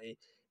amount of money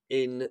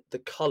in the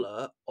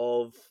color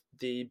of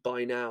the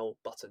buy now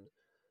button.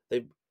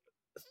 They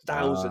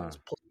thousands,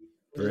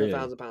 hundreds of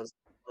thousands of pounds,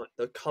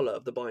 the color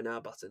of the buy now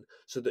button,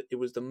 so that it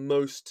was the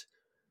most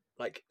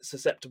like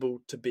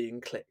susceptible to being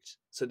clicked,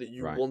 so that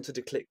you wanted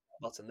to click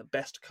that button, the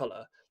best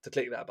color to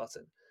click that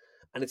button,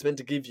 and it's meant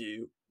to give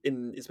you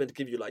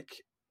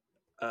like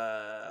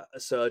a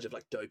surge of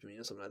like dopamine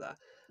or something like that.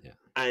 Yeah.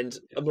 And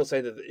I'm not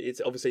saying that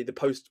it's obviously the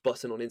post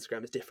button on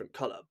Instagram is different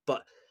color,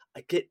 but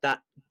I get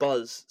that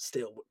buzz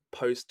still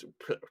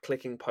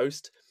clicking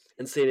post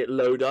and seeing it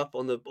load up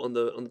on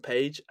the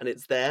page, and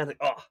it's there.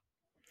 Like, oh,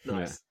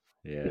 nice.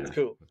 Yeah. It's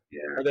cool.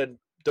 Yeah. And then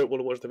don't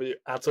want to watch the video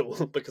at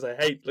all because I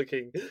hate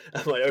looking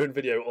at my own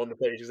video on the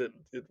page. I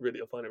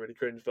find it really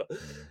cringe, but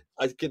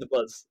I get the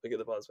buzz.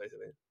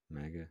 Basically.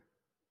 Mega.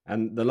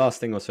 And the last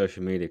thing on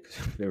social media, because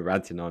we've been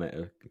ranting on it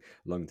a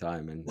long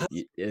time, and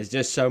there's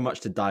just so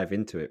much to dive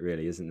into it,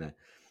 really, isn't there?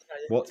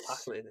 It's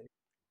fascinating.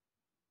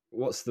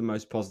 What's the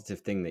most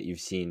positive thing that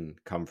you've seen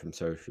come from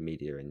social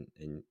media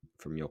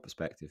from your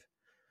perspective?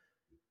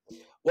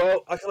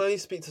 Well, I can only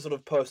speak to sort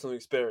of personal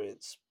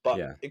experience, but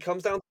it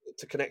comes down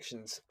to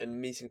connections and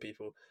meeting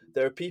people.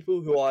 There are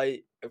people who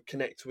I have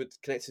connected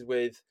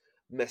with,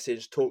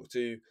 talked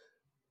to,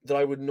 that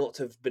I would not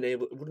have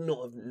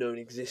known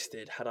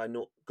existed had I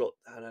not got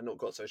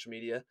social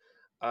media.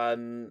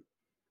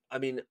 I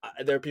mean,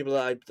 there are people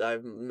that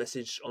I've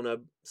messaged on a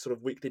sort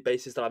of weekly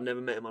basis that I've never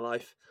met in my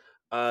life,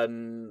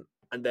 and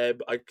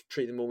I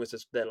treat them almost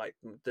as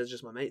they're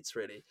just my mates,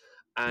 really,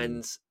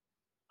 and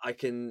I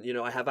can,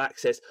 I have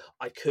access.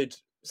 I could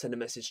send a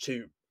message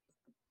to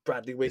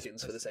Bradley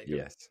Wiggins for the sake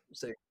of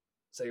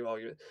sake of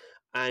argument,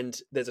 and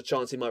there's a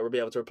chance he might be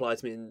able to reply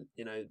to me and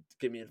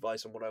give me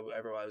advice on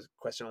whatever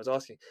question I was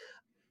asking,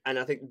 and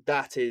I think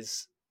that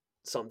is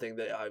something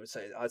that I'd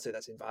say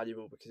that's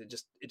invaluable because it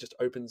just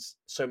opens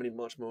so many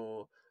much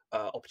more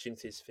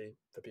opportunities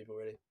for people,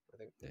 really. I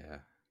think. Yeah,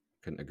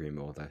 couldn't agree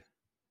more there.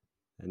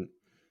 And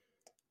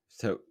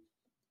so,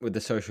 with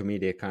the social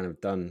media kind of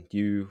done,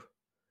 you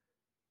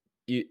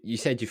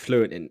said you're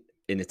fluent in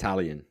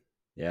Italian,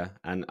 yeah.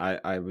 And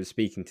I was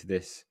speaking to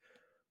this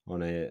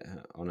on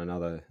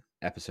another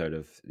episode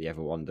of the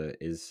Ever Wonder.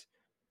 Is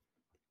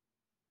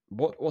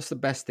what's the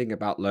best thing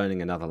about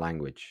learning another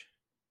language?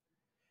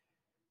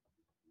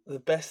 The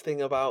best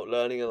thing about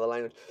learning another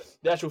language,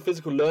 the actual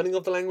physical learning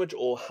of the language,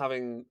 or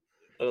having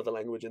another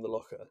language in the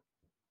locker?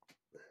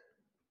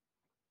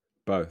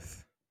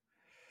 Both.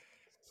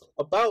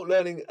 About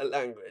learning a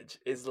language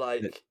is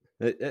like...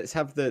 Let's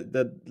have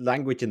the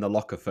language in the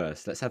locker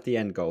first. Let's have the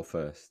end goal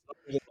first.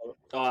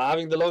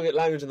 Having the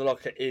language in the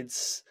locker,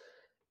 it's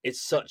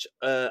such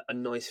a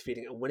nice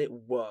feeling, and when it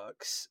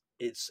works,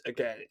 it's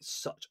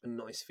such a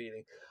nice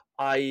feeling.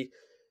 One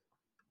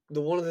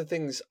of the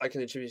things I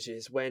can attribute to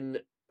is when,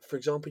 for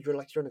example, you're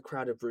in a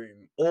crowded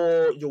room,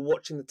 or you're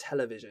watching the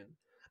television,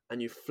 and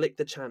you flick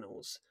the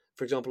channels.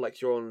 For example,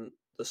 like you're on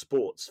the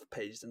sports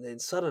page, and then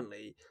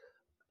suddenly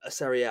a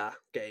Serie A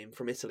game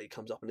from Italy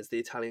comes up, and it's the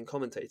Italian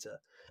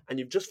commentator, and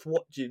you've just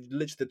watched.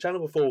 Literally, the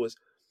channel before was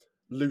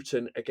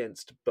Luton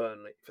against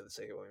Burnley, for the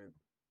sake of argument,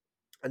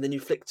 and then you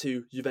flick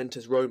to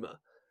Juventus Roma,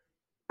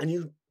 and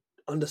you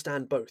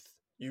understand both.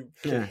 You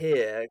can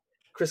hear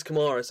Chris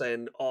Kamara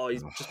saying, "Oh,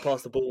 he's just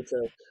passed the ball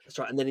to that's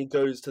right," and then he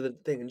goes to the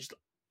thing, and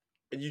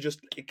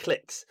it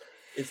clicks.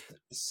 It's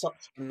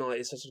such a nice,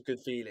 it's such a good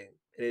feeling.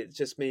 It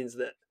just means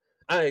that,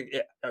 and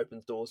it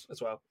opens doors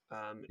as well.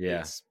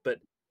 But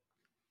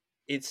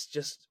it's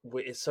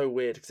so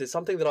weird because it's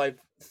something that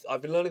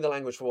I've been learning the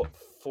language for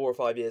 4 or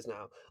 5 years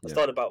now. I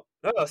started about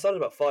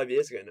 5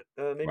 years ago,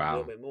 maybe a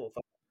little bit more,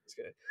 5 years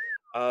ago.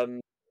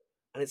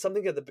 And it's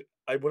something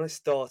when I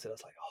started, I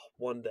was like, oh,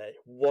 one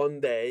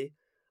day,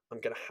 I'm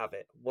gonna have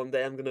it. One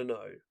day, I'm gonna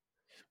know.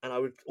 And I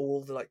would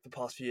the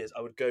past few years,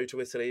 I would go to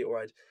Italy, or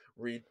I'd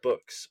read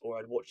books, or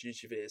I'd watch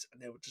YouTube videos,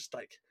 and they were just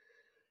like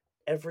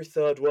every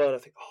third word. I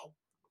think, oh,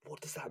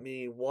 what does that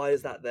mean? Why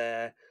is that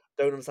there?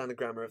 Don't understand the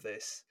grammar of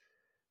this.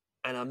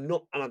 And I'm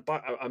not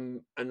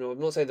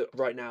saying that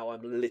right now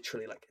I'm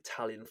literally like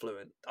Italian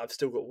fluent. I've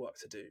still got work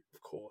to do,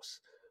 of course,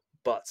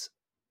 but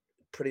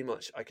pretty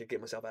much I could get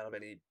myself out of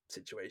any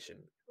situation.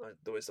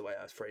 Always the way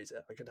I phrase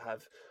it. I could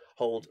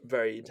hold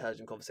very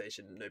intelligent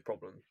conversation, no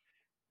problem.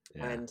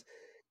 And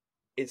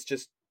it's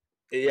just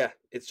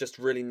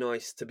really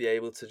nice to be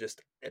able to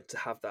to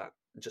have that,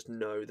 just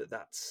know that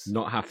that's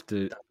not have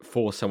to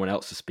force someone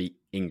else to speak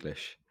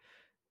English.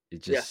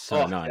 It's just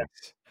so nice.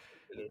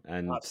 Yeah.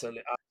 And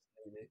absolutely.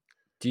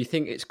 do you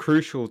think it's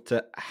crucial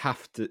to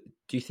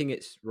do you think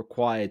it's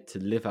required to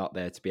live out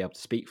there to be able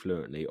to speak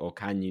fluently, or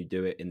can you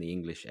do it in the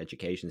English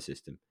education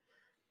system?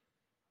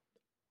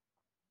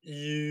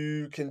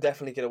 You can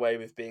definitely get away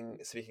with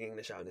speaking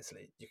English out in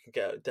Italy. You can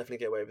definitely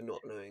get away with not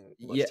knowing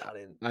much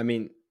Italian. I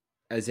mean,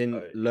 as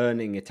in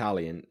learning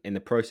Italian, in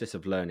the process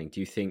of learning, do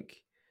you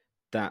think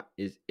that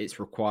it's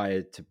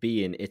required to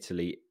be in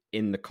Italy,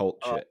 in the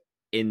culture,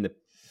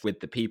 with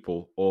the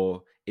people,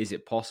 or is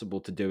it possible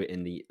to do it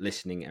in the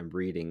listening and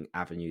reading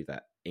avenue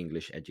that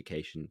English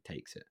education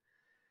takes it?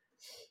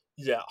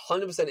 Yeah,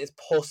 100% is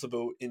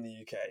possible in the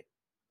UK.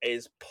 It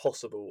is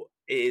possible.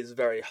 It is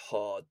very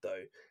hard,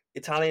 though.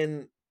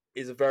 Italian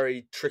is a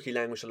very tricky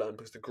language to learn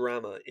because the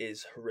grammar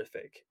is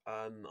horrific.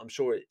 I'm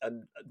sure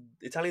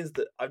Italian's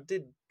I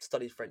did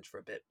study French for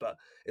a bit, but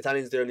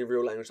Italian's the only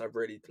real language I've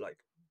really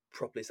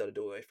properly studied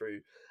all the way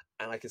through,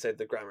 and I can say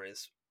the grammar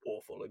is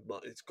awful.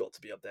 It's got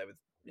to be up there with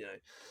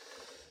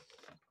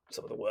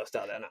some of the worst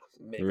out there. Now,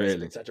 maybe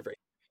really exaggerating.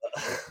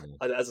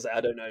 As I say,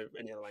 I don't know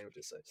any other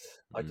languages, so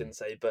I couldn't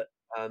say. But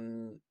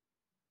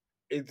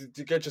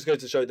it just goes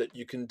to show that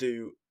you can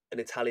do an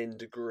Italian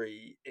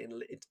degree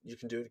you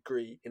can do a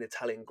degree in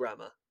Italian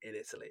grammar in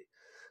Italy,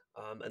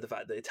 and the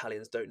fact that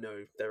Italians don't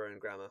know their own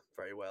grammar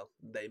very well,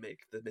 they make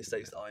the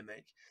mistakes that I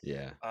make.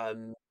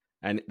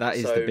 And that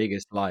is the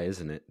biggest lie,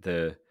 isn't it?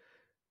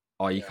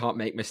 You can't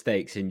make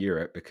mistakes in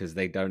Europe because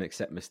they don't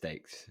accept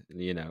mistakes.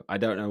 I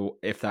don't know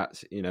if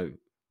that's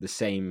the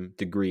same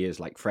degree as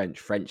like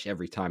French.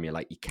 Every time you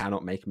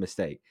cannot make a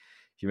mistake.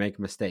 If you make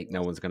a mistake,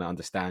 no one's going to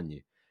understand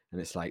you, and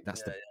it's like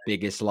that's the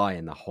biggest lie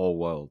in the whole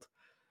world.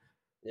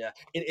 Yeah,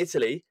 in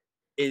Italy,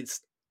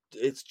 it's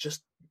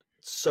just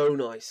so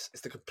nice.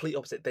 It's the complete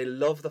opposite. They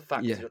love the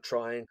fact that you're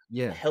trying.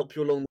 They help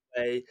you along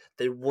the way.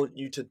 They want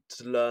you to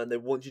learn. They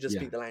want you to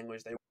speak the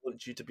language. They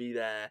want you to be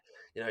there.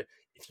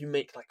 If you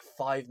make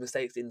 5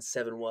 mistakes in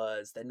 7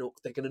 words, they're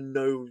going to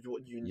know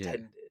what you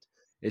intended.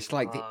 It's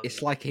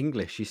like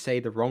English. You say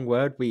the wrong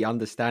word, we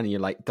understand. And you're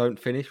like, don't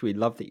finish. We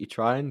love that you're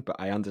trying, but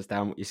I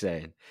understand what you're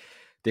saying.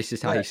 This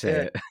is how you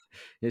say it.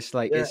 It's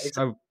like yeah, it's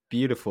so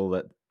beautiful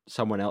that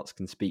someone else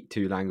can speak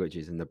two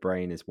languages and the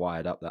brain is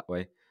wired up that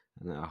way.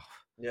 And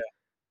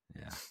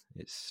yeah,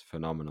 it's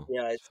phenomenal.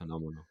 yeah. It's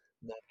phenomenal.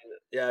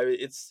 Yeah,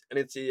 it's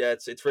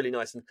really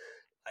nice. And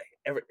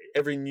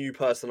every new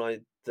person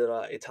that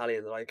are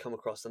Italian that I come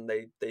across, and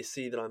they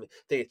see that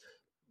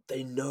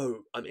they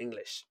know I'm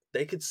English.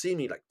 They could see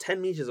me like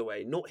 10 meters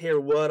away, not hear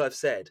a word I've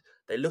said.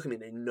 They look at me,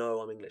 they know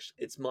I'm English.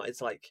 It's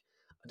like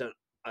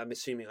I'm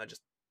assuming I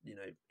just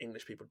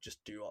English people just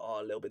are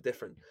a little bit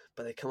different,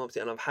 but they come up to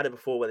you, and I've had it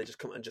before where they just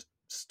come and just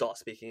start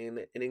speaking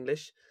in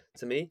English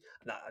to me.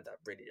 That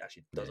really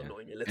actually does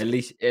annoy me a little.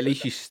 At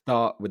least you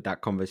start with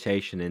that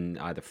conversation in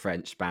either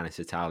French, Spanish,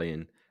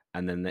 Italian,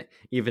 and then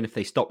even if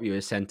they stop you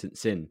a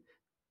sentence in,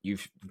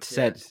 you've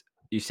said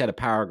a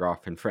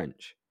paragraph in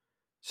French,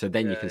 so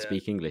then you can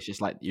speak English.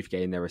 It's like you've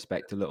gained their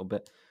respect a little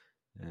bit.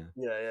 Yeah,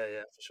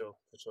 for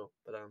sure.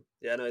 But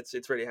yeah, no,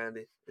 it's really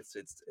handy. It's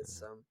nice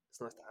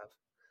to have.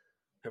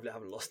 Hopefully, I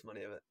haven't lost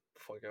money of it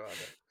before I go out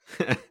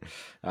there.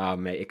 Oh,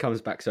 mate, it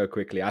comes back so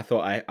quickly. I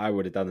thought I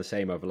would have done the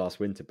same over last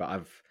winter,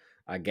 but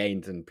I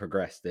gained and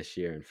progressed this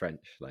year in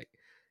French. Like,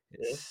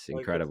 it's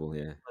incredible.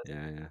 Yeah.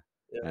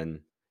 And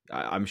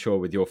I'm sure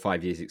with your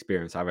 5 years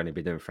experience, I've only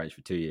been doing French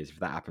for 2 years. If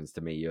that happens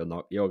to me, you're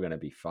going to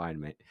be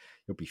fine, mate.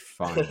 You'll be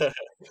fine.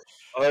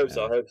 I hope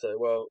so.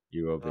 Well,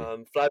 you will be.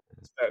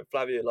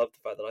 Flavio loved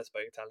the fact that I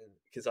spoke Italian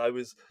because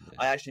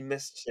I actually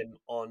messaged him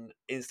on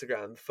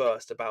Instagram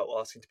first about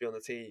asking to be on the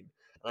team,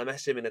 and I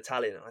messaged him in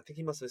Italian, and I think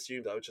he must have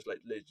assumed I was just like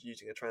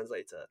using a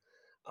translator,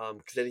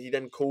 because then he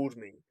called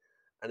me,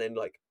 and then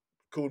like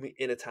called me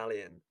in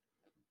Italian,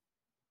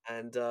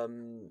 and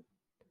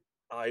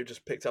I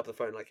just picked up the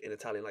phone like in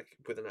Italian, like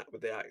with my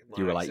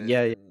you were accent, like,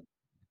 yeah.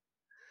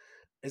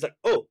 he's like,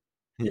 oh,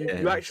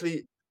 you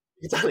actually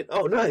Italian.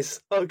 Oh, nice.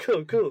 Oh,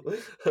 cool.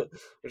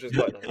 Which was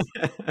quite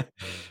nice.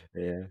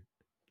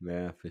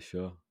 Yeah, for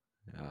sure.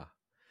 Yeah,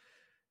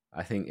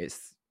 I think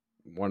it's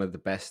one of the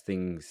best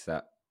things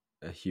that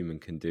a human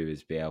can do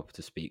is be able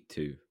to speak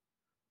to,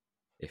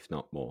 if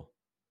not more.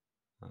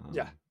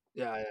 Yeah.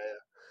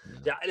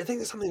 And I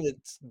think it's something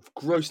that's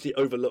grossly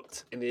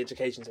overlooked in the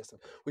education system.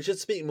 We should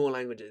speak more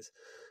languages.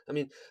 I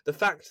mean, the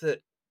fact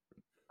that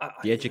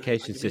the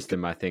education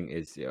system, I think,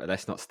 is.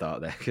 Let's not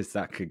start there because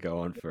that could go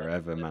on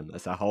forever, man.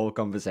 That's a whole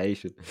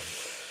conversation.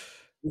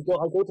 I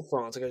go to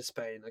France, I go to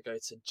Spain, I go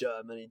to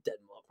Germany,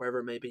 Denmark, wherever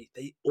it may be.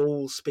 They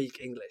all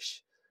speak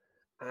English,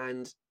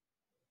 and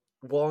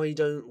why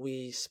don't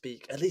we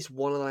speak at least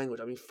one language?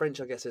 I mean,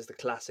 French, I guess, is the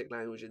classic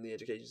language in the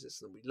education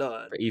system we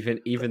learn. But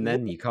even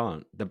then, you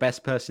can't. The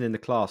best person in the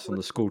class on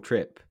the school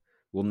trip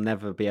will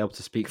never be able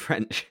to speak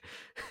French.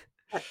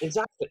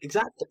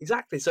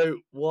 Exactly. So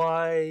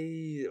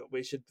why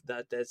we should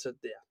there's a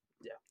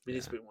we need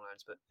to speak more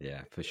languages, but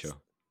yeah, for sure.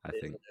 I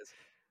think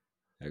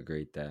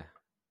agreed there.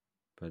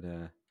 But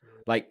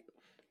like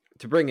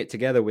to bring it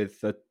together with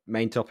the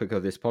main topic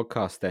of this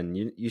podcast, then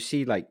you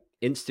see like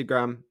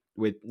Instagram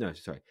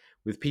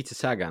with Peter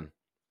Sagan.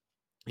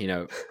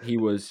 He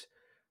was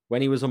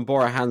when he was on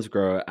Bora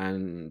Hansgrohe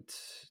and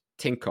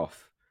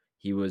Tinkoff,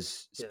 he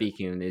was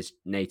speaking in his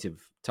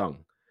native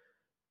tongue.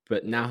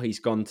 But now he's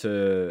gone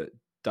to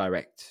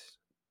direct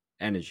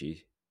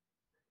energy,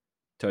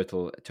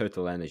 total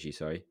energy,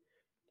 sorry.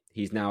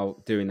 He's now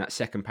doing that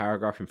second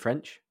paragraph in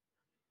French.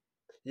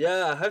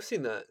 Yeah, I have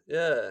seen that.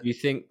 Yeah. Do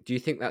you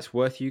think that's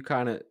worth you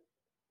kind of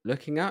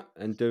looking at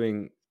and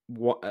doing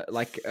what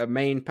like a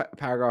main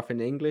paragraph in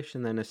English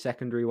and then a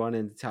secondary one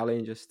in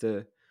Italian just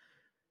to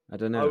I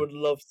don't know. I would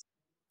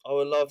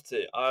love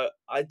to.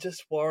 I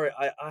just worry.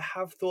 I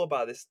have thought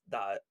about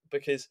that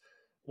because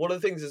one of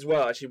the things as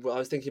well, actually, what I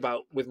was thinking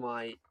about with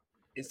my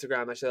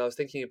Instagram, actually, I was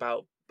thinking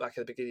about back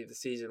at the beginning of the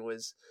season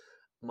was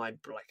my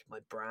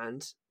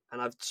brand,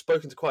 and I've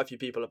spoken to quite a few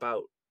people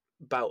about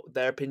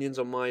their opinions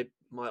on my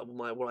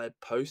what I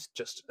post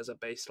just as a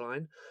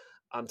baseline,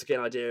 to get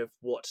an idea of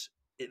what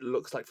it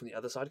looks like from the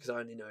other side, because I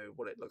only know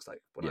what it looks like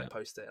when I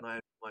post it, and I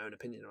have my own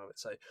opinion of it.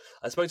 So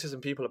I spoke to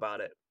some people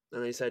about it,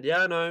 and they said,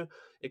 "Yeah, no,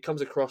 it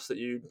comes across that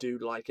you do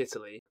like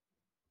Italy."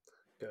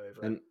 Go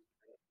over and it.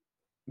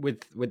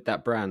 With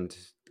that brand,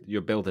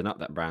 you're building up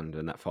that brand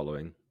and that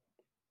following.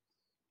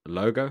 A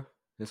logo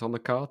is on the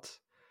cards.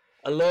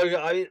 A logo.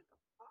 I mean,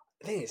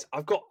 the thing is,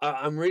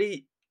 I'm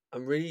really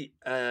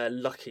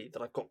lucky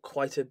that I've got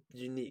quite a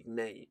unique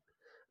name,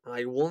 and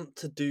I want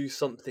to do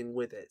something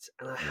with it,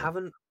 and I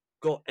haven't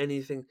got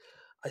anything.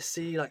 I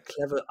see like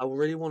clever. I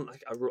really want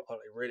like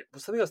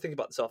something I was thinking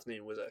about this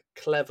afternoon was a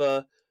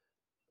clever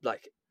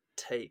like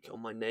take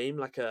on my name,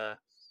 like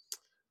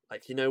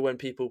when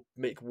people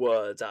make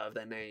words out of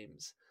their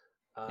names.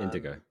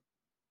 Indigo.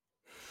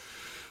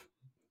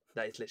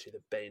 That is literally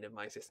the bane of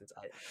my existence.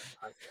 I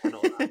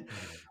cannot.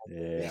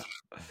 Yeah.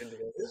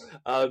 Indigo.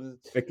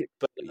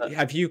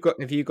 Have you got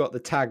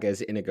the tag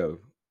as Inigo?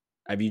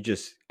 Have you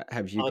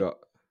got?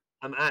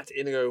 I'm at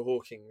Inigo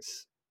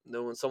Hawkings.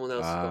 Someone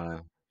else has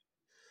got.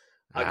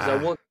 Because I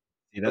want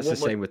That's the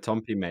same with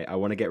Tompi, mate. I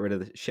want to get rid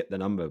of ship the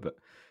number, but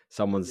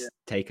someone's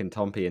taken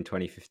Tompi in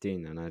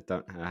 2015, and I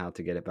don't know how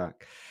to get it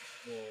back.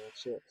 Oh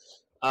shit.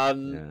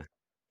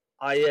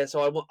 Yeah.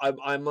 So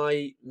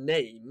my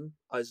name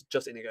is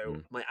just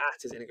Inigo. My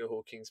 @ is Inigo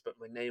Hawkings, but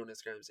my name on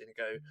Instagram is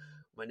Inigo.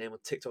 My name on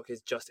TikTok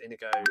is just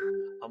Inigo.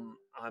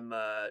 I'm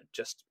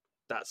just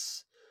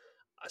that's.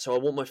 So I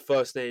want my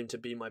first name to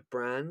be my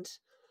brand.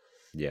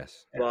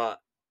 Yes.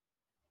 But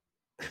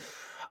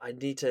I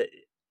need to.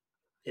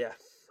 Yeah,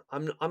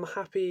 I'm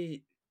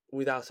happy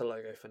without a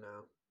logo for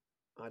now.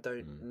 I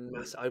don't.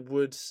 I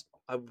would.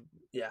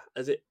 Yeah.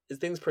 As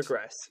things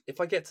progress, if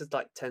I get to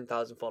like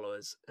 10,000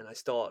 followers and I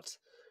start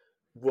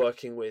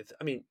working with,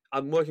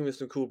 I'm working with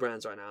some cool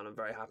brands right now, and I'm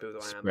very happy with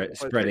where I am.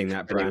 Spreading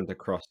that brand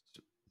across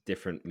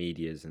different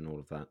medias and all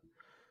of that.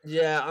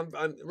 Yeah,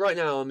 I'm right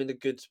now. I'm in a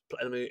good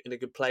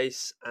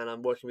place, and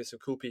I'm working with some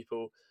cool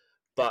people.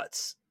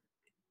 But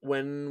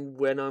when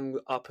I'm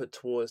up at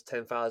towards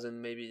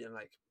 10,000, maybe, and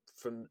like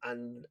from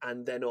and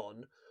then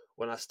on,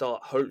 when I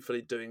start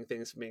hopefully doing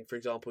things. For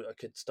example, I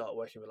could start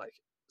working with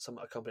like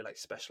a company like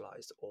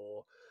Specialized,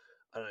 or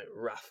I don't know,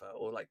 Rafa,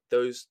 or like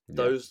those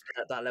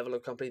at that level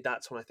of company.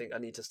 That's when I think I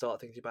need to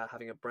start thinking about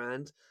having a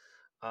brand.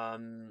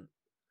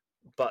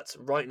 But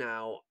right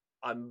now,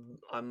 I'm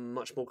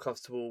much more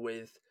comfortable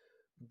with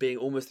being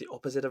almost the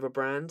opposite of a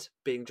brand,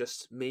 being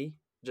just me,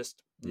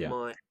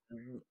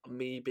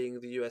 me being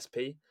the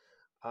USP.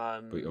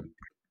 But you're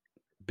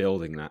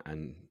building that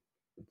and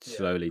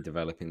slowly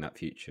developing that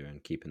future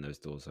and keeping those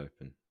doors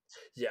open.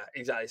 Yeah,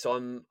 exactly. So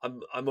I'm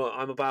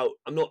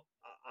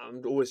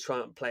always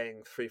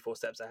playing 3-4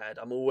 steps ahead.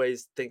 I'm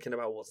always thinking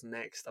about what's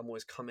next. I'm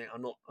always coming.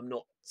 I'm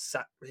not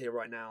sat here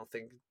right now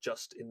thinking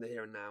just in the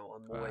here and now.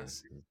 I'm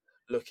always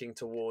looking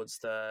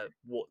towards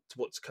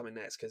what's coming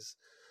next, because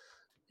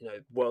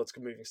the world's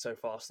moving so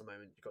fast at the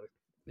moment. You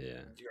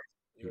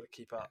got to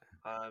keep up.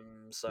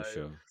 So for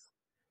sure.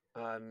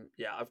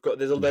 I've got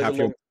there's a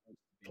long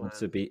plan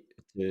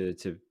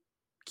to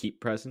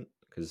keep present,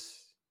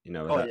 because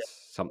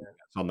that's something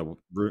that's on the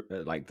route,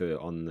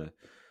 on the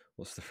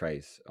what's the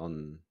phrase,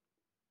 on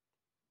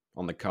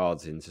the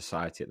cards in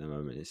society at the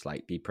moment. It's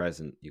like, be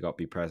present. You got to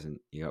be present.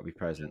 You got to be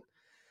present.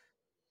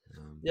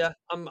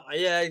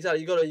 Exactly.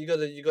 You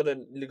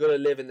gotta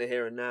live in the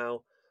here and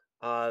now.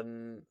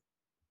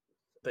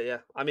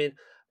 But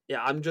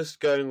I'm just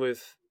going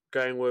with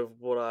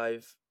what I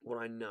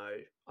know.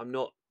 I'm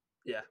not.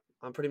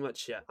 I'm pretty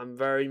much. I'm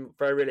very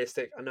very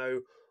realistic. I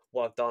know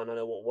what I've done. I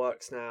know what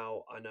works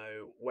now. I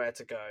know where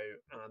to go.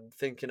 And I'm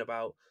thinking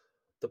about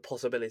the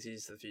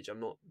possibilities of the future. I'm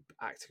not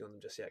acting on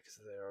them just yet, because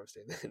they're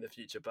obviously in the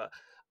future. But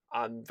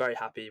I'm very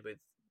happy with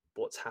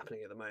what's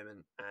happening at the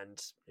moment. And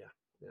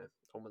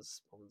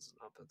onwards,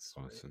 upwards.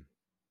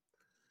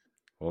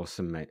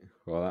 Awesome, mate.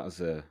 Well, that was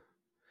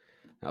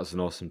an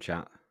awesome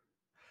chat.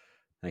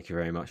 Thank you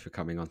very much for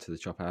coming on to the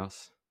Chop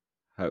House.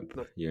 Hope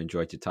you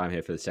enjoyed your time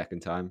here for the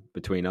second time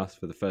between us,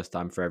 for the first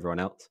time for everyone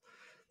else.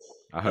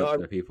 I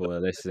hope that people are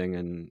listening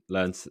and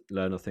learn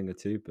a thing or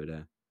two. But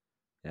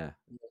you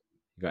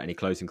got any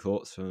closing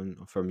thoughts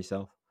from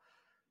yourself?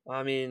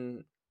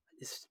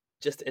 It's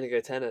just Inigo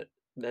 10 at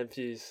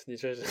Infuse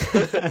Nutrition.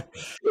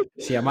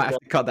 See, I might have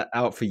to cut that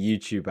out for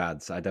YouTube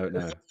ads. I don't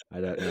know.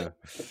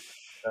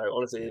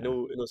 Honestly, in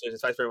all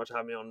seriousness, thanks very much for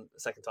having me on a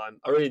second time.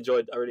 I really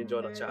enjoyed our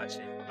chat,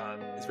 actually.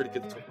 It's really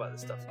good to talk about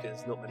this stuff,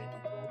 because not many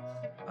people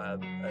are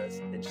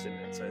interested in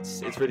it. So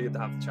it's really good to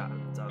have the chat.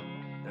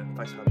 And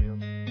thanks for having me on.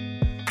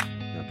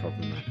 No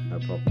problem, man. No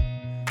problem.